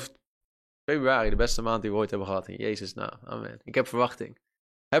ik geloof februari de beste maand die we ooit hebben gehad. In Jezus' naam. Amen. Ik heb verwachting.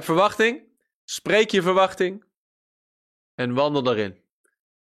 Heb verwachting. Spreek je verwachting. En wandel daarin.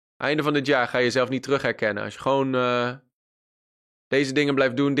 Einde van dit jaar ga je jezelf niet terug herkennen. Als je gewoon deze dingen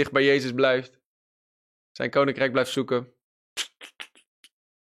blijft doen, dicht bij Jezus blijft. Zijn koninkrijk blijft zoeken.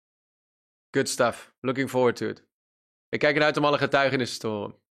 Good stuff. Looking forward to it. Ik kijk eruit om alle getuigenissen te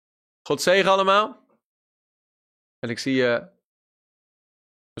horen. God zegen allemaal. En ik zie je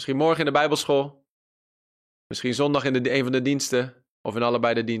misschien morgen in de Bijbelschool. Misschien zondag in een van de diensten. Of in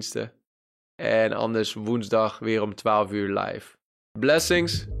allebei de diensten. En anders woensdag weer om 12 uur live.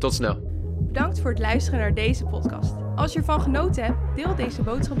 Blessings. Tot snel. Bedankt voor het luisteren naar deze podcast. Als je ervan genoten hebt, deel deze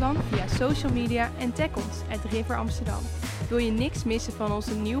boodschap dan via social media en tag ons @River Amsterdam. Wil je niks missen van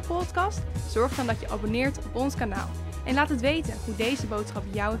onze nieuwe podcast? Zorg dan dat je abonneert op ons kanaal. En laat het weten hoe deze boodschap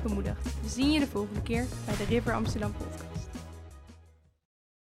jou heeft bemoedigd. We zien je de volgende keer bij de River Amsterdam podcast.